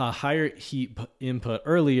have a higher heat input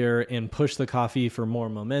earlier and push the coffee for more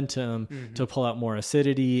momentum to pull out more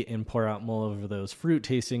acidity and pour out more of those fruit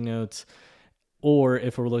tasting notes. Or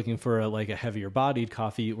if we're looking for a heavier bodied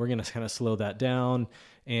coffee, we're going to kind of slow that down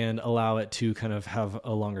and allow it to kind of have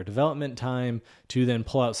a longer development time to then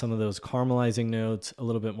pull out some of those caramelizing notes, a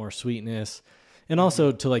little bit more sweetness. And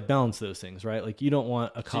also to balance those things, right? You don't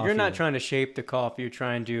want a coffee. So you're not trying to shape the coffee. You're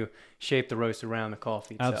trying to shape the roast around the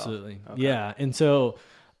coffee itself. Absolutely. Okay. Yeah. And so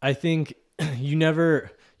I think you never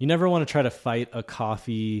want to try to fight a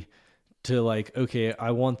coffee to okay,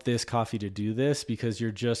 I want this coffee to do this, because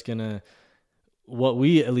you're just going to, what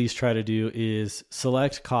we at least try to do is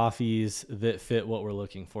select coffees that fit what we're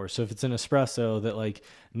looking for. So if it's an espresso that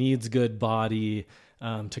needs good body,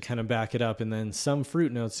 to kind of back it up, and then some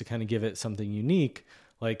fruit notes to kind of give it something unique.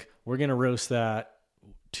 Like we're going to roast that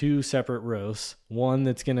 2 separate roasts, one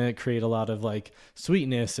that's going to create a lot of like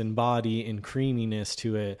sweetness and body and creaminess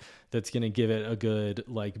to it that's going to give it a good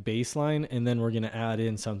like baseline, and then we're going to add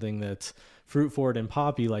in something that's fruit forward and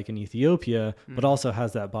poppy like in Ethiopia, but also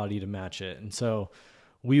has that body to match it. And so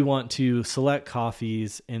we want to select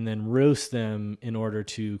coffees and then roast them in order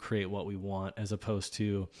to create what we want, as opposed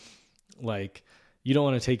to like, you don't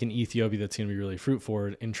want to take an Ethiopia that's going to be really fruit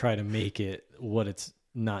forward and try to make it what it's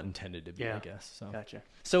not intended to be, I guess. So. Gotcha.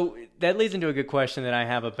 So that leads into a good question that I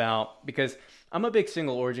have about, because I'm a big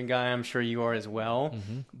single origin guy. I'm sure you are as well,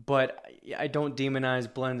 but I don't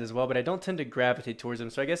demonize blends as well, but I don't tend to gravitate towards them.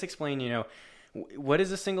 So I guess explain, what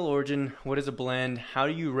is a single origin? What is a blend? How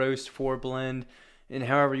do you roast for a blend? And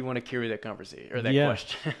however you want to carry that conversation or that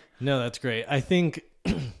question. No, that's great. I think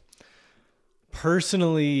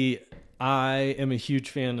personally, I am a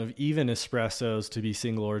huge fan of even espressos to be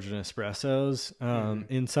single origin espressos.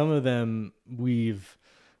 In some of them, we've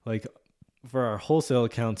like for our wholesale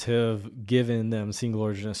accounts have given them single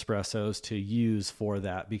origin espressos to use for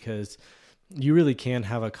that, because you really can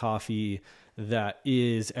have a coffee that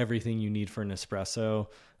is everything you need for an espresso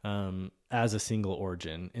as a single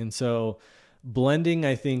origin. And so blending,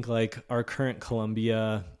 I think like our current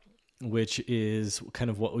Columbia, which is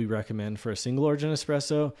kind of what we recommend for a single origin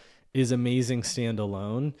espresso, is amazing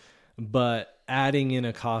standalone, but adding in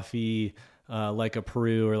a coffee like a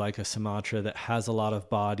Peru or like a Sumatra that has a lot of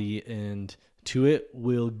body and to it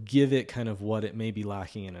will give it kind of what it may be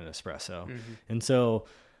lacking in an espresso. And so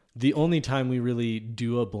the only time we really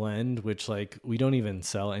do a blend, which like we don't even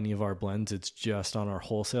sell any of our blends, it's just on our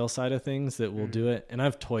wholesale side of things that we'll do it. And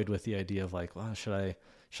I've toyed with the idea of like, well, should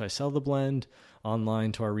I sell the blend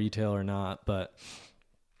online to our retail or not? But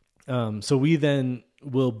so we then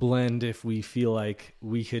will blend if we feel like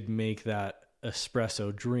we could make that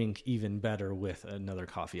espresso drink even better with another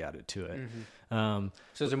coffee added to it.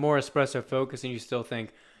 So is it more espresso focused, and you still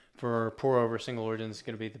think for pour over single origin is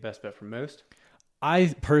going to be the best bet for most?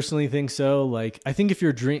 I personally think so. Like, I think if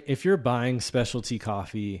you're buying specialty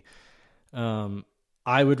coffee,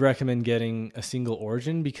 I would recommend getting a single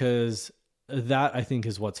origin, because that I think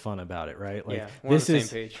is what's fun about it, right? Like we're this on the is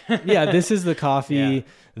same page. this is the coffee.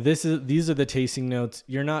 These are the tasting notes.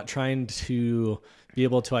 You're not trying to be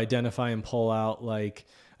able to identify and pull out like,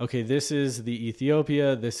 okay, this is the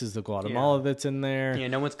Ethiopia, this is the Guatemala that's in there. Yeah,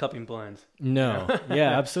 no one's cupping blends. No.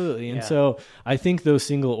 Yeah, absolutely. And so I think those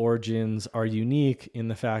single origins are unique in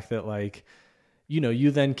the fact that like,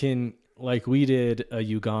 you then can, like we did a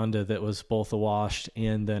Uganda that was both a washed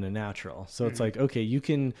and then a natural. So it's like, okay, you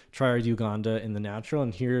can try our Uganda in the natural,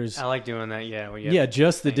 and I like doing that. Yeah.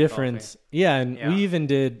 Just the difference. Coffee. Yeah. And we even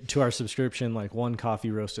did to our subscription, like one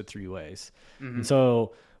coffee roasted 3 ways. And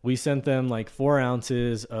so we sent them like 4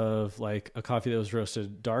 ounces of like a coffee that was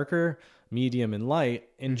roasted darker, medium, and light,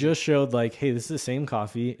 and just showed like, hey, this is the same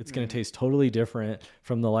coffee. It's going to taste totally different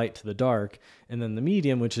from the light to the dark. And then the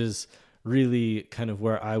medium, which is really kind of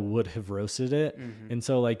where I would have roasted it. And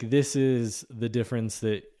so like, this is the difference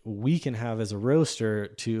that we can have as a roaster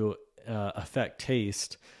to affect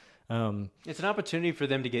taste. It's an opportunity for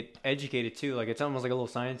them to get educated too. Like, it's almost like a little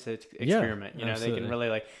science experiment. They can really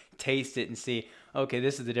like taste it and see, okay,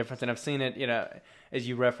 this is the difference. And I've seen it, as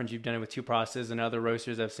you referenced, you've done it with 2 processes, and other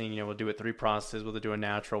roasters I've seen, we'll do it 3 processes. We'll do a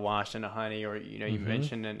natural wash and a honey, or, you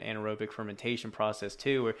mentioned an anaerobic fermentation process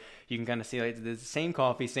too, where you can kind of see like it's the same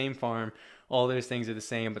coffee, same farm, all those things are the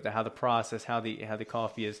same, but how the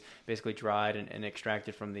coffee is basically dried and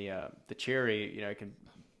extracted from the cherry, it can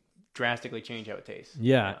drastically change how it tastes.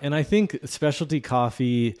 Yeah. And I think specialty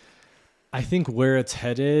coffee, I think where it's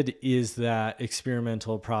headed is that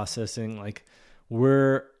experimental processing. Like,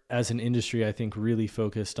 we're, as an industry, I think really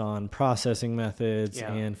focused on processing methods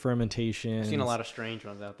and fermentation. I've seen a lot of strange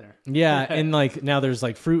ones out there. Yeah. And like now there's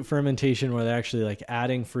like fruit fermentation where they're actually like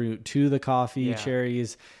adding fruit to the coffee,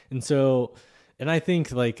 cherries. And I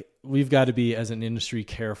think like we've got to be as an industry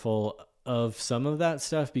careful of some of that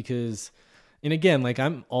stuff, because, and again, like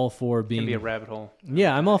I'm all for being, it can be a rabbit hole.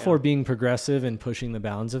 Yeah. I'm all for being progressive and pushing the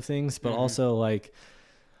bounds of things, but also like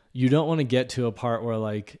you don't want to get to a part where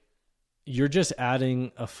like you're just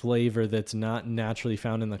adding a flavor that's not naturally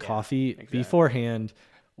found in the coffee beforehand.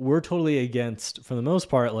 We're totally against, for the most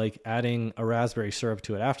part, like adding a raspberry syrup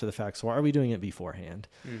to it after the fact. So why are we doing it beforehand?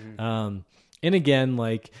 And again,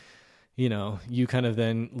 like, you kind of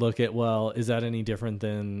then look at, well, is that any different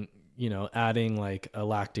than, adding like a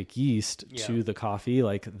lactic yeast to the coffee?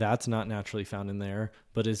 Like, that's not naturally found in there,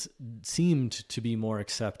 but is seemed to be more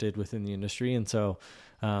accepted within the industry. And so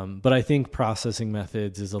But I think processing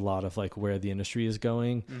methods is a lot of like where the industry is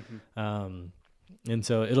going. And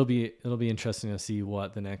so it'll be interesting to see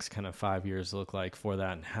what the next kind of 5 years look like for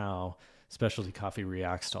that and how specialty coffee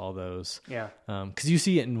reacts to all those. Yeah. Cause you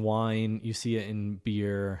see it in wine, you see it in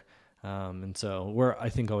beer. And so we're, I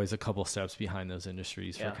think, always a couple steps behind those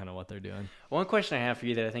industries for kind of what they're doing. One question I have for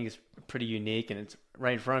you that I think is pretty unique and it's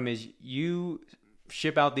right in front of me is you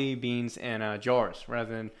ship out the beans in jars rather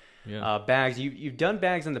than bags. You've done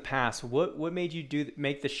bags in the past. What made you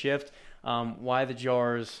make the shift? Why the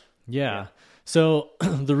jars? Yeah. So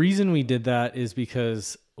the reason we did that is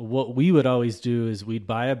because what we would always do is we'd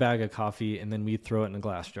buy a bag of coffee and then we'd throw it in a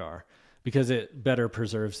glass jar because it better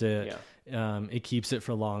preserves it. It keeps it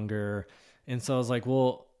for longer. And so I was like,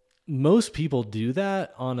 well, most people do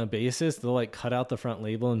that on a basis. They'll like cut out the front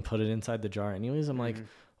label and put it inside the jar anyways. I'm like,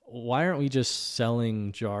 why aren't we just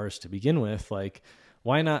selling jars to begin with? Like,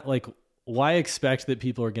 why not? Like, why expect that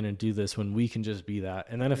people are going to do this when we can just be that?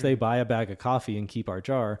 And then if they buy a bag of coffee and keep our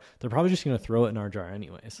jar, they're probably just going to throw it in our jar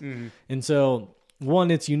anyways. And so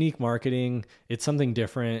one, it's unique marketing. It's something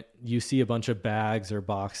different. You see a bunch of bags or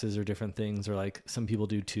boxes or different things, or like some people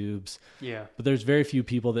do tubes. Yeah. But there's very few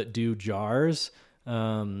people that do jars.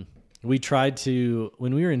 We tried to,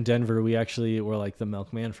 when we were in Denver, we actually were like the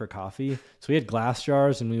milkman for coffee. So we had glass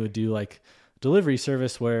jars and we would do like delivery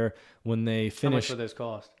service where when they finished. How much would those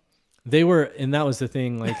cost? They were, and that was the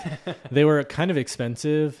thing, like they were kind of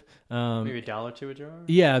expensive. Maybe $1 to a jar?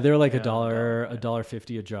 Yeah, they were like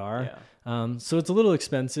 $1.50 a jar. Yeah. So it's a little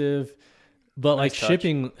expensive, but nice like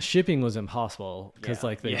touch. shipping was impossible because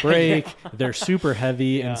like they break, they're super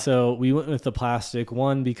heavy. And so we went with the plastic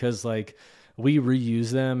one because like we reuse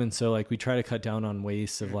them. And so like we try to cut down on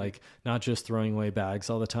waste of like not just throwing away bags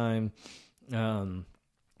all the time.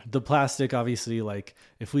 The plastic, obviously, like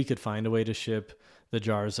if we could find a way to ship the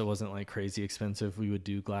jars that wasn't like crazy expensive, we would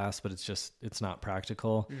do glass, but it's not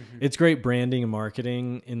practical. It's great branding and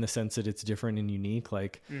marketing in the sense that it's different and unique.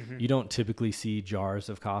 Like you don't typically see jars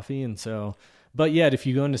of coffee. And so, but yet if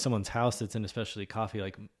you go into someone's house that's in especially coffee,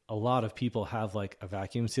 like a lot of people have like a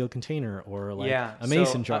vacuum sealed container or like a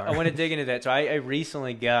mason jar. I want to dig into that. So I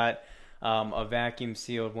recently got a vacuum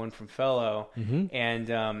sealed one from Fellow. And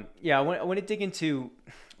I want to dig into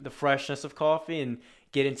the freshness of coffee and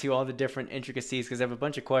get into all the different intricacies because I have a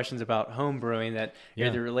bunch of questions about home brewing that are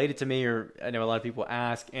either related to me or I know a lot of people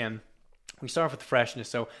ask. And we start off with freshness.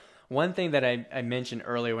 So one thing that I mentioned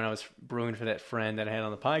earlier when I was brewing for that friend that I had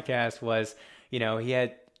on the podcast was, he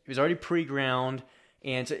was already pre-ground.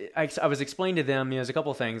 And so I was explaining to them, there's a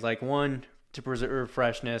couple of things, like one, to preserve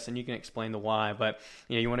freshness, and you can explain the why, but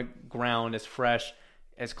you want to ground as fresh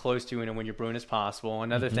as close to when you're brewing as possible.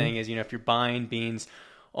 Another thing is, if you're buying beans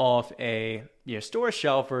off a store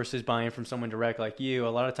shelf versus buying from someone direct like you, a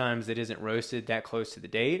lot of times it isn't roasted that close to the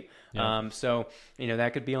date. So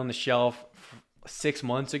that could be on the shelf 6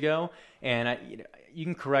 months ago, and you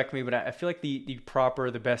can correct me, but I feel like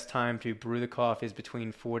the best time to brew the coffee is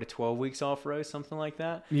between 4 to 12 weeks off roast, something like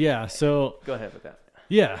that. Yeah. So go ahead with that.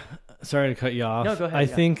 Yeah. Sorry to cut you off. No, go ahead. I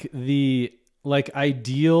think the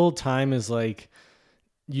ideal time is like,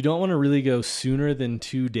 you don't want to really go sooner than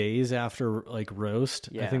 2 days after like roast.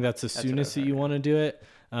 I think that's the soonest that you want to do it.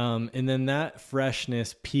 And then that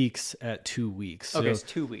freshness peaks at 2 weeks. Okay, it's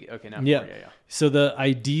 2 weeks. Okay, now yeah. So the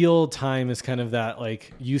ideal time is kind of that,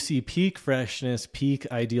 like you see peak freshness, peak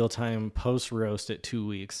ideal time post roast at 2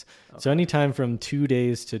 weeks. So anytime from 2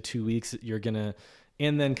 days to 2 weeks, you're going to,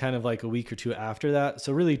 and then kind of like a week or two after that.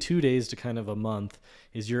 So really 2 days to kind of a month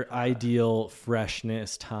is your ideal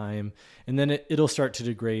freshness time. And then it'll start to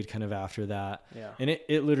degrade kind of after that. Yeah. And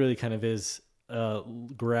it literally kind of is a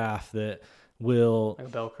graph that will, like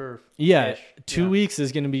a bell curve. Yeah. 2 weeks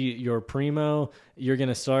is going to be your primo. You're going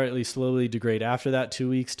to start at least slowly degrade after that 2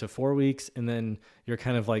 weeks to 4 weeks. And then you're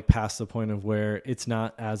kind of like past the point of where it's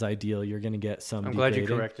not as ideal. You're going to get some I'm degrading. glad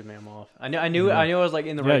you corrected me. I'm off. I knew I was like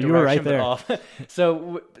in the right direction, you were right there. But off.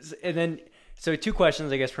 So two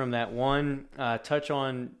questions, I guess, from that. One, touch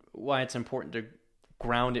on why it's important to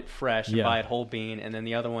ground it fresh and buy it whole bean. And then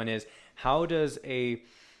the other one is, how does a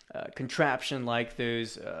contraption like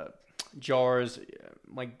those jars,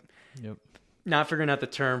 not figuring out the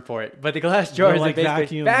term for it, but the glass jars, like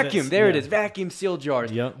vacuum. There it is, vacuum sealed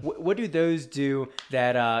jars. Yep. What do those do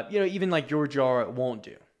that even like your jar won't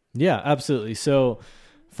do? Yeah, absolutely. So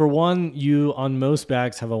for one, you on most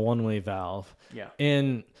bags have a one-way valve. Yeah.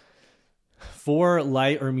 And for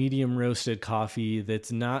light or medium roasted coffee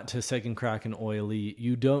that's not to second crack and oily,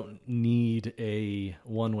 you don't need a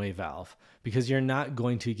one-way valve because you're not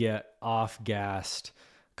going to get off-gassed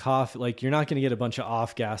coffee. Like you're not going to get a bunch of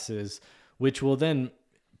off gases, which will then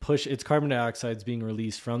its carbon dioxide is being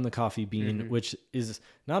released from the coffee bean, which is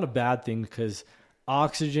not a bad thing because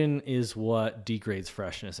oxygen is what degrades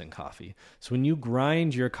freshness in coffee. So when you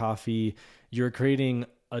grind your coffee, you're creating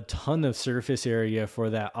a ton of surface area for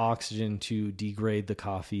that oxygen to degrade the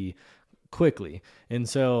coffee quickly. And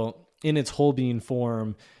so in its whole bean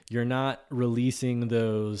form, you're not releasing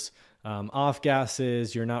those off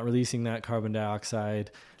gases. You're not releasing that carbon dioxide.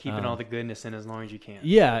 Keeping all the goodness in as long as you can.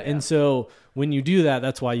 Yeah. And so when you do that,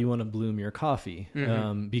 that's why you want to bloom your coffee,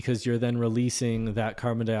 because you're then releasing that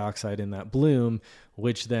carbon dioxide in that bloom,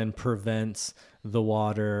 which then prevents the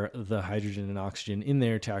water, the hydrogen and oxygen in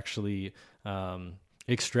there to actually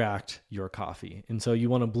extract your coffee. And so you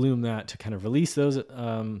want to bloom that to kind of release those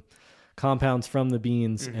compounds from the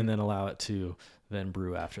beans and then allow it to then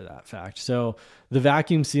brew after that fact. So the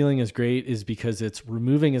vacuum sealing is great is because it's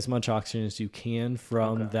removing as much oxygen as you can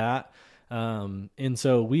from that. And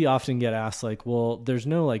so we often get asked like, well, there's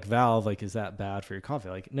no like valve, like, is that bad for your coffee?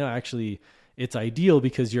 Like, no, actually it's ideal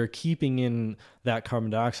because you're keeping in that carbon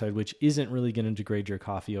dioxide, which isn't really going to degrade your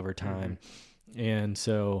coffee over time. And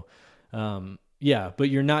so, yeah, but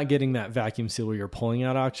you're not getting that vacuum seal where you're pulling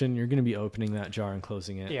out oxygen. You're going to be opening that jar and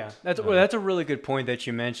closing it. Yeah, that's a really good point that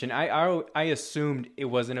you mentioned. I assumed it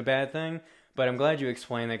wasn't a bad thing, but I'm glad you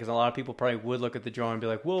explained that because a lot of people probably would look at the jar and be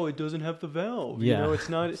like, "Whoa, it doesn't have the valve. Yeah, you know, it's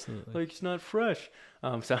not like it's not fresh."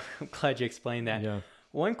 So I'm glad you explained that. Yeah.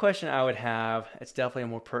 One question I would have, it's definitely a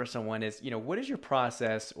more personal one, is what is your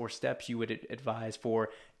process or steps you would advise for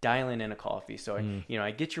dialing in a coffee? So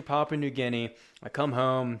I get your Papua New Guinea, I come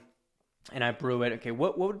home, and I brew it. Okay,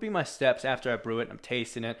 what would be my steps after I brew it? I'm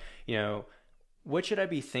tasting it. What should I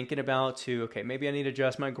be thinking about okay, maybe I need to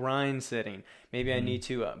adjust my grind setting. Maybe I need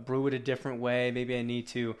to brew it a different way. Maybe I need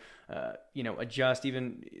to, adjust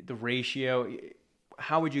even the ratio.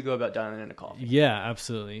 How would you go about dialing in a coffee? Yeah,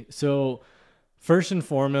 absolutely. So first and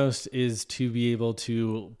foremost is to be able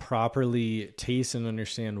to properly taste and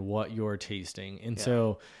understand what you're tasting. And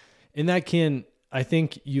so, and that I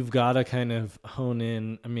think you've got to kind of hone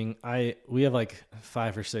in. I mean, we have like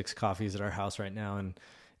 5 or 6 coffees at our house right now.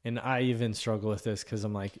 And I even struggle with this because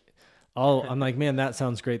I'm like, man, that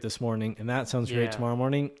sounds great this morning. And that sounds great tomorrow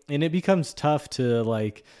morning. And it becomes tough to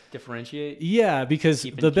like differentiate. Yeah. Because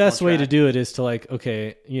the best way to do it is to like,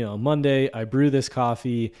 okay, Monday I brew this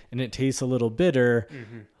coffee and it tastes a little bitter.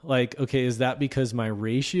 Like, okay, is that because my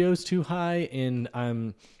ratio is too high and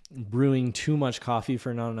I'm brewing too much coffee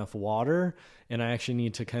for not enough water? And I actually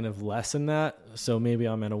need to kind of lessen that. So maybe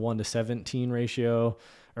I'm at a 1-to-17 ratio,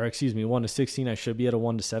 or 1-to-16. I should be at a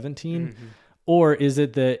 1-to-17. Or is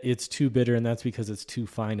it that it's too bitter and that's because it's too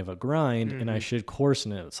fine of a grind and I should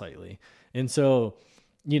coarsen it slightly? And so,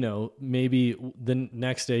 maybe the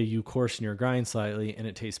next day you coarsen your grind slightly and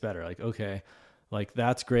it tastes better. Like, okay, like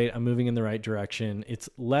that's great. I'm moving in the right direction. It's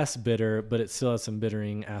less bitter, but it still has some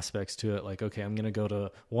bittering aspects to it. Like, okay, I'm going to go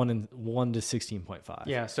to 1-to-16.5.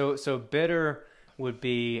 Yeah. So bitter would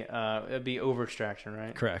be, it'd be over extraction,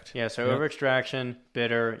 right? Correct. Yeah. So over extraction,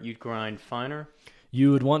 bitter, you'd grind finer.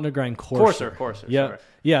 You would want to grind coarser. Yeah. Sorry.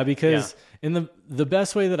 Yeah. Because in the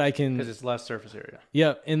best way that I can, because it's less surface area.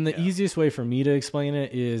 Yeah. And the easiest way for me to explain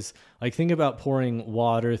it is like, think about pouring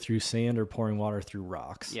water through sand or pouring water through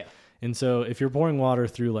rocks. Yeah. And so if you're pouring water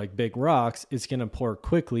through like big rocks, it's going to pour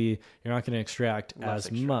quickly. You're not going to extract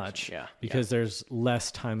as much because there's less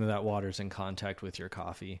time that water's in contact with your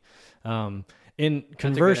coffee. And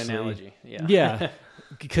conversely, that's a good analogy. Yeah.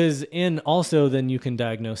 Because also then you can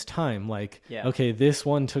diagnose time. Like, okay, this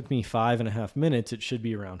one took me 5.5 minutes. It should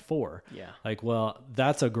be around 4. Yeah. Like, well,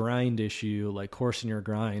 that's a grind issue, like coarsen your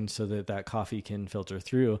grind so that coffee can filter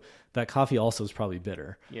through. That coffee also is probably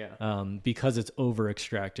bitter. Yeah. Because it's over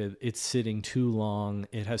extracted. It's sitting too long.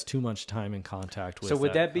 It has too much time in contact with. So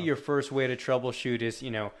would that be your first way to troubleshoot is,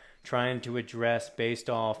 trying to address based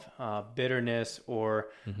off bitterness or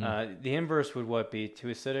the inverse would what be too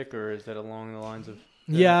acidic, or is that along the lines of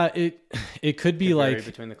it could be like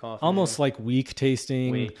between the coffee almost like weak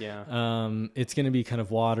tasting. It's going to be kind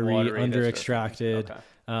of watery under extracted.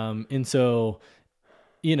 And so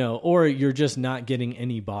or you're just not getting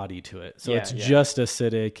any body to it, so it's just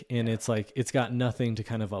acidic and it's like it's got nothing to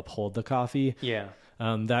kind of uphold the coffee.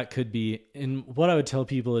 That could be. And what I would tell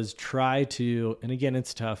people is try to, and again,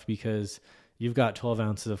 it's tough because you've got 12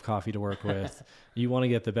 ounces of coffee to work with. You want to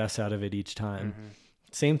get the best out of it each time.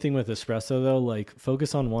 Same thing with espresso though, like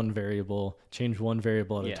focus on one variable, change one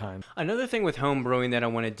variable at a time. Another thing with home brewing that I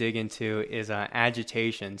want to dig into is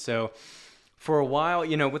agitation. So for a while,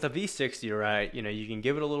 with a V60, right, you can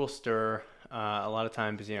give it a little stir a lot of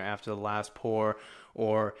times, after the last pour,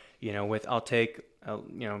 or, I'll take a,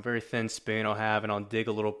 very thin spoon and I'll dig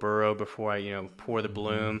a little burrow before I, pour the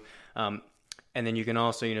bloom. And then you can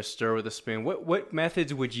also, stir with a spoon. What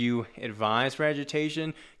methods would you advise for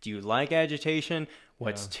agitation? Do you like agitation?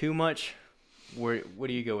 What's too much? Where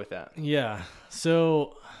do you go with that? Yeah.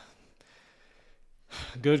 So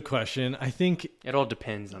good question. I think it all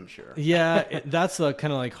depends, I'm sure. Yeah. That's the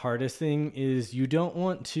kind of like hardest thing is you don't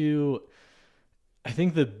want to, I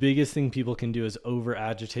think the biggest thing people can do is over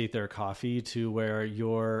agitate their coffee to where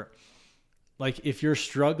you're like, if you're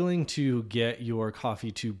struggling to get your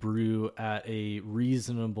coffee to brew at a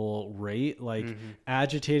reasonable rate, like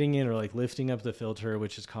agitating it or like lifting up the filter,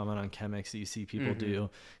 which is common on Chemex that you see people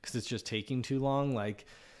do because it's just taking too long, like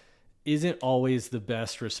isn't always the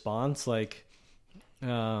best response. Like,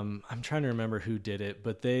 I'm trying to remember who did it,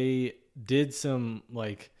 but they did some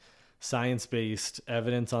like science-based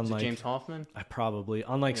evidence on like James Hoffman? Probably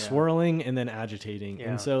on like swirling and then agitating. Yeah.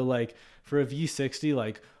 And so like for a V60,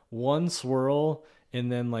 like one swirl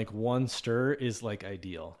and then like one stir is like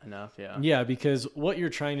ideal enough. Yeah. Yeah. Because what you're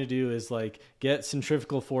trying to do is like get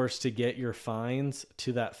centrifugal force to get your fines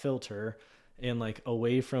to that filter and like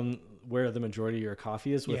away from where the majority of your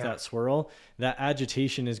coffee is with that swirl. That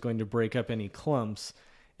agitation is going to break up any clumps.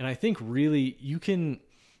 And I think really you can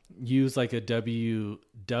use like a WDT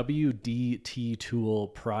tool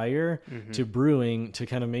prior to brewing to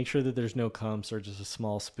kind of make sure that there's no clumps or just a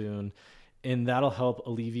small spoon. And that'll help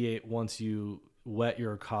alleviate once you wet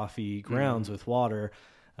your coffee grounds with water.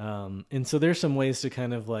 And so there's some ways to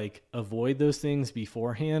kind of like avoid those things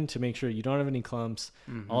beforehand to make sure you don't have any clumps.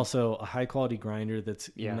 Also a high quality grinder that's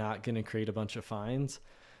not going to create a bunch of fines.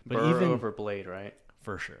 But burr over blade, right?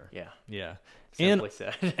 For sure. Yeah. Yeah. Simply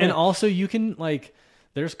said. And also you can like,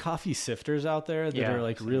 there's coffee sifters out there that are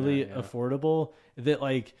like really affordable that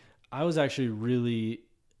like, I was actually really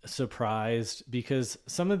surprised because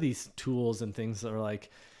some of these tools and things that are like,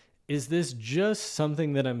 is this just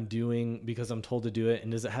something that I'm doing because I'm told to do it?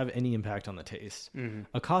 And does it have any impact on the taste?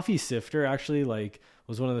 A coffee sifter actually like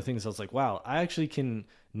was one of the things I was like, wow, I actually can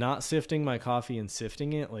not sifting my coffee and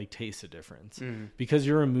sifting it, like taste a difference because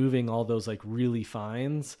you're removing all those like really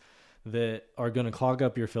fines that are going to clog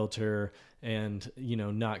up your filter and,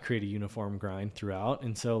 not create a uniform grind throughout.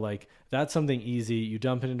 And so like, that's something easy. You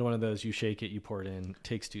dump it into one of those, you shake it, you pour it in,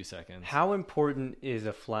 takes 2 seconds. How important is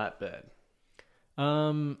a flatbed?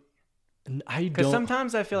 Because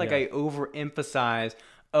sometimes I feel like I overemphasize,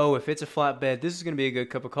 if it's a flatbed, this is going to be a good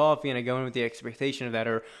cup of coffee, and I go in with the expectation of that.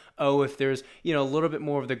 Or, if there's, a little bit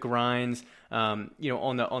more of the grinds, on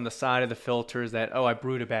the side of the filters that, I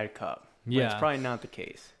brewed a bad cup. Yeah. It's probably not the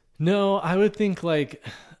case. No, I would think like,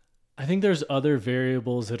 I think there's other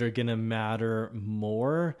variables that are going to matter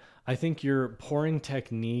more. I think your pouring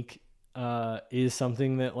technique is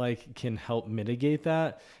something that like can help mitigate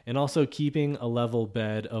that, and also keeping a level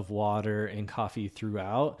bed of water and coffee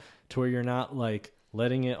throughout to where you're not like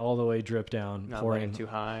letting it all the way drip down, not pouring too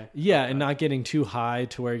high. Yeah. And not getting too high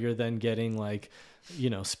to where you're then getting like,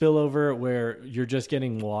 spillover where you're just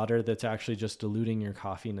getting water that's actually just diluting your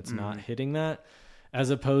coffee and it's not hitting that, as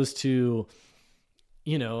opposed to,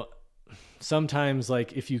 sometimes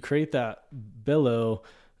like if you create that billow,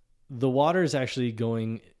 the water is actually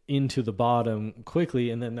going into the bottom quickly,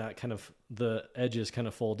 and then that kind of the edges kind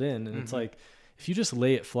of fold in, and it's like if you just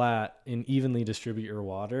lay it flat and evenly distribute your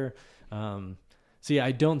water.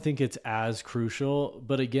 I don't think it's as crucial,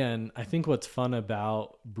 but again, I think what's fun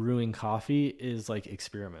about brewing coffee is like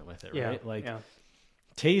experiment with it, right? Like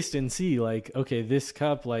taste and see like, okay, this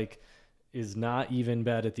cup like is not even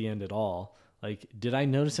bad at the end at all. Like, did I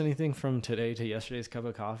notice anything from today to yesterday's cup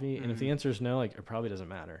of coffee? And if the answer is no, like it probably doesn't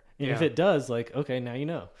matter. And if it does, like, okay, now you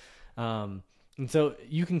know. And so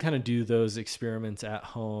you can kind of do those experiments at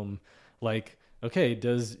home. Like, okay,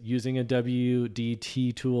 does using a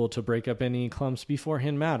WDT tool to break up any clumps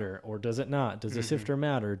beforehand matter? Or does it not? Does a sifter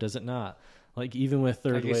matter? Does it not? Like even with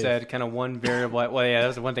third wave. Like you said, kind of one variable. Well, yeah, that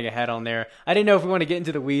was the one thing I had on there. I didn't know if we want to get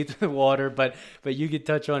into the weeds with water, but you could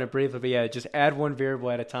touch on it briefly. But yeah, just add one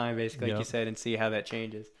variable at a time, basically, like you said, and see how that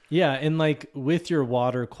changes. Yeah, and like with your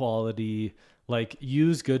water quality, like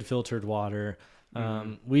use good filtered water.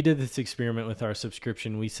 We did this experiment with our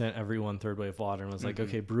subscription. We sent everyone third wave water and was like,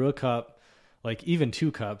 okay, brew a cup, like even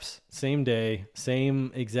 2 cups, same day,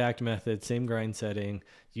 same exact method, same grind setting.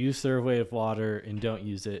 Use third wave water and don't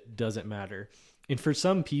use it. Doesn't matter. And for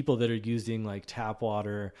some people that are using like tap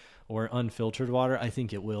water or unfiltered water, I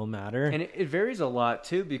think it will matter. And it varies a lot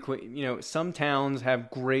too, because, some towns have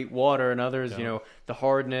great water and others, the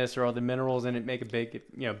hardness or all the minerals in it make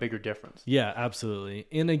a bigger difference. Yeah, absolutely.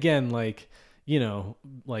 And again, like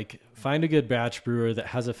like find a good batch brewer that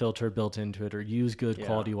has a filter built into it, or use good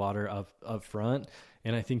quality water up front.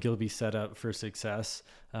 And I think you'll be set up for success.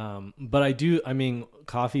 But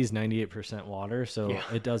coffee is 98% water, so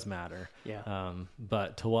it does matter. Yeah.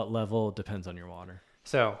 But to what level depends on your water.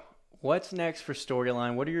 So what's next for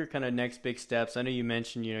Storyline? What are your kind of next big steps? I know you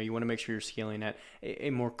mentioned, you want to make sure you're scaling at a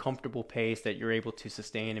more comfortable pace that you're able to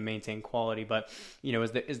sustain and maintain quality. But,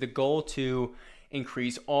 is the goal to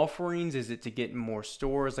increase offerings? Is it to get in more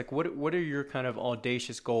stores? Like what are your kind of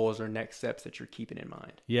audacious goals or next steps that you're keeping in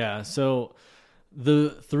mind? Yeah. So the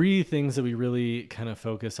three things that we really kind of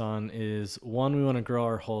focus on is, one, we want to grow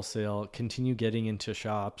our wholesale, continue getting into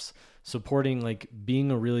shops, supporting, like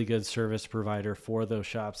being a really good service provider for those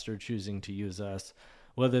shops that are choosing to use us,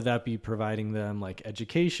 whether that be providing them like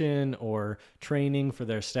education or training for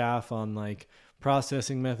their staff on like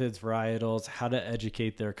processing methods, varietals, how to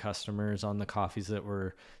educate their customers on the coffees that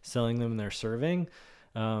we're selling them and they're serving.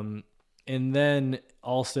 And then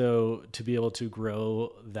also to be able to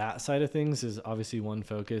grow that side of things is obviously one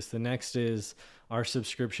focus. The next is our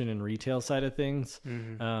subscription and retail side of things.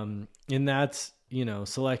 And that's,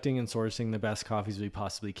 selecting and sourcing the best coffees we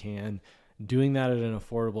possibly can, doing that at an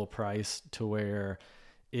affordable price to where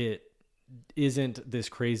it isn't this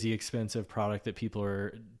crazy expensive product that people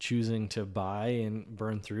are choosing to buy and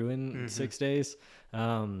burn through in 6 days.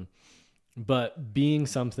 But being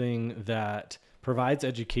something that provides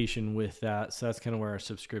education with that. So that's kind of where our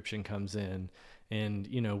subscription comes in. And,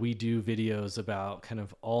 we do videos about kind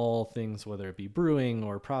of all things, whether it be brewing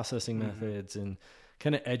or processing methods, and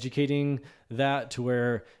kind of educating that to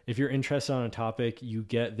where if you're interested on a topic, you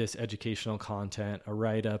get this educational content, a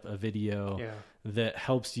write-up, a video that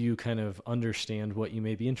helps you kind of understand what you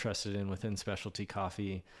may be interested in within specialty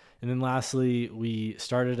coffee. And then lastly, we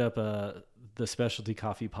started up the Specialty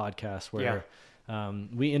Coffee podcast where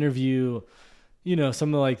we interview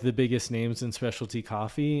some of like the biggest names in specialty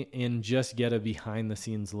coffee and just get a behind the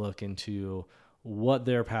scenes look into what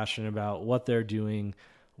they're passionate about, what they're doing,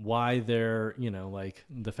 why they're, like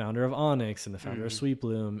the founder of Onyx and the founder of Sweet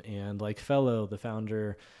Bloom and like Fellow, the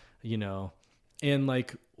founder, and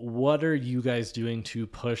like, what are you guys doing to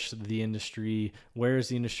push the industry? Where is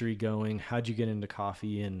the industry going? How'd you get into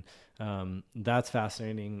coffee? And that's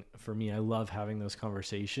fascinating for me. I love having those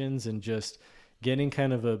conversations and just getting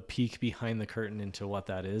kind of a peek behind the curtain into what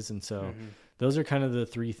that is. And so those are kind of the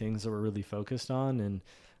three things that we're really focused on. And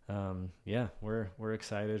we're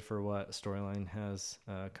excited for what Storyline has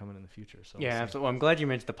coming in the future. So absolutely. Well, I'm glad you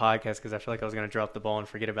mentioned the podcast because I feel like I was going to drop the ball and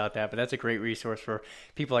forget about that. But that's a great resource for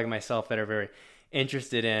people like myself that are very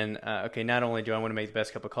interested in, not only do I want to make the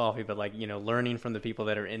best cup of coffee, but like, learning from the people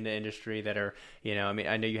that are in the industry that are,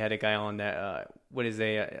 I know you had a guy on that,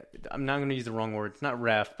 I'm not going to use the wrong word. It's not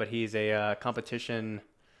ref, but he's a competition.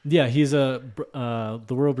 Yeah. He's the World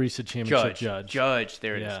Barista Championship judge.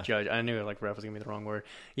 There it is. Judge. I knew like ref was going to be the wrong word.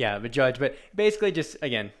 Yeah. But judge, but basically just,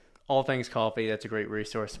 again, all things coffee. That's a great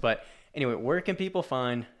resource. But anyway, where can people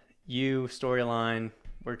find you, Storyline?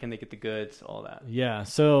 Where can they get the goods, all that? Yeah.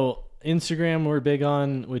 So Instagram we're big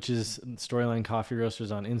on, which is Storyline Coffee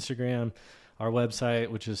Roasters on Instagram. Our website,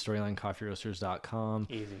 which is storylinecoffeeroasters.com.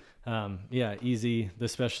 Easy. Easy. The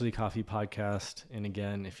Specialty Coffee Podcast. And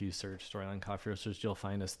again, if you search Storyline Coffee Roasters, you'll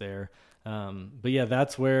find us there.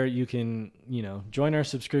 That's where you can, join our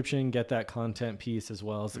subscription, get that content piece as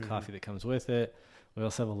well as the coffee that comes with it. We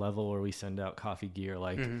also have a level where we send out coffee gear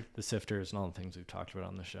like the sifters and all the things we've talked about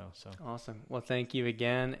on the show. So awesome. Well, thank you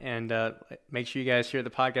again. And make sure you guys share the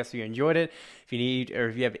podcast if you enjoyed it. If you need or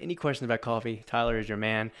if you have any questions about coffee, Tyler is your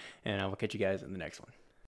man. And I will catch you guys in the next one.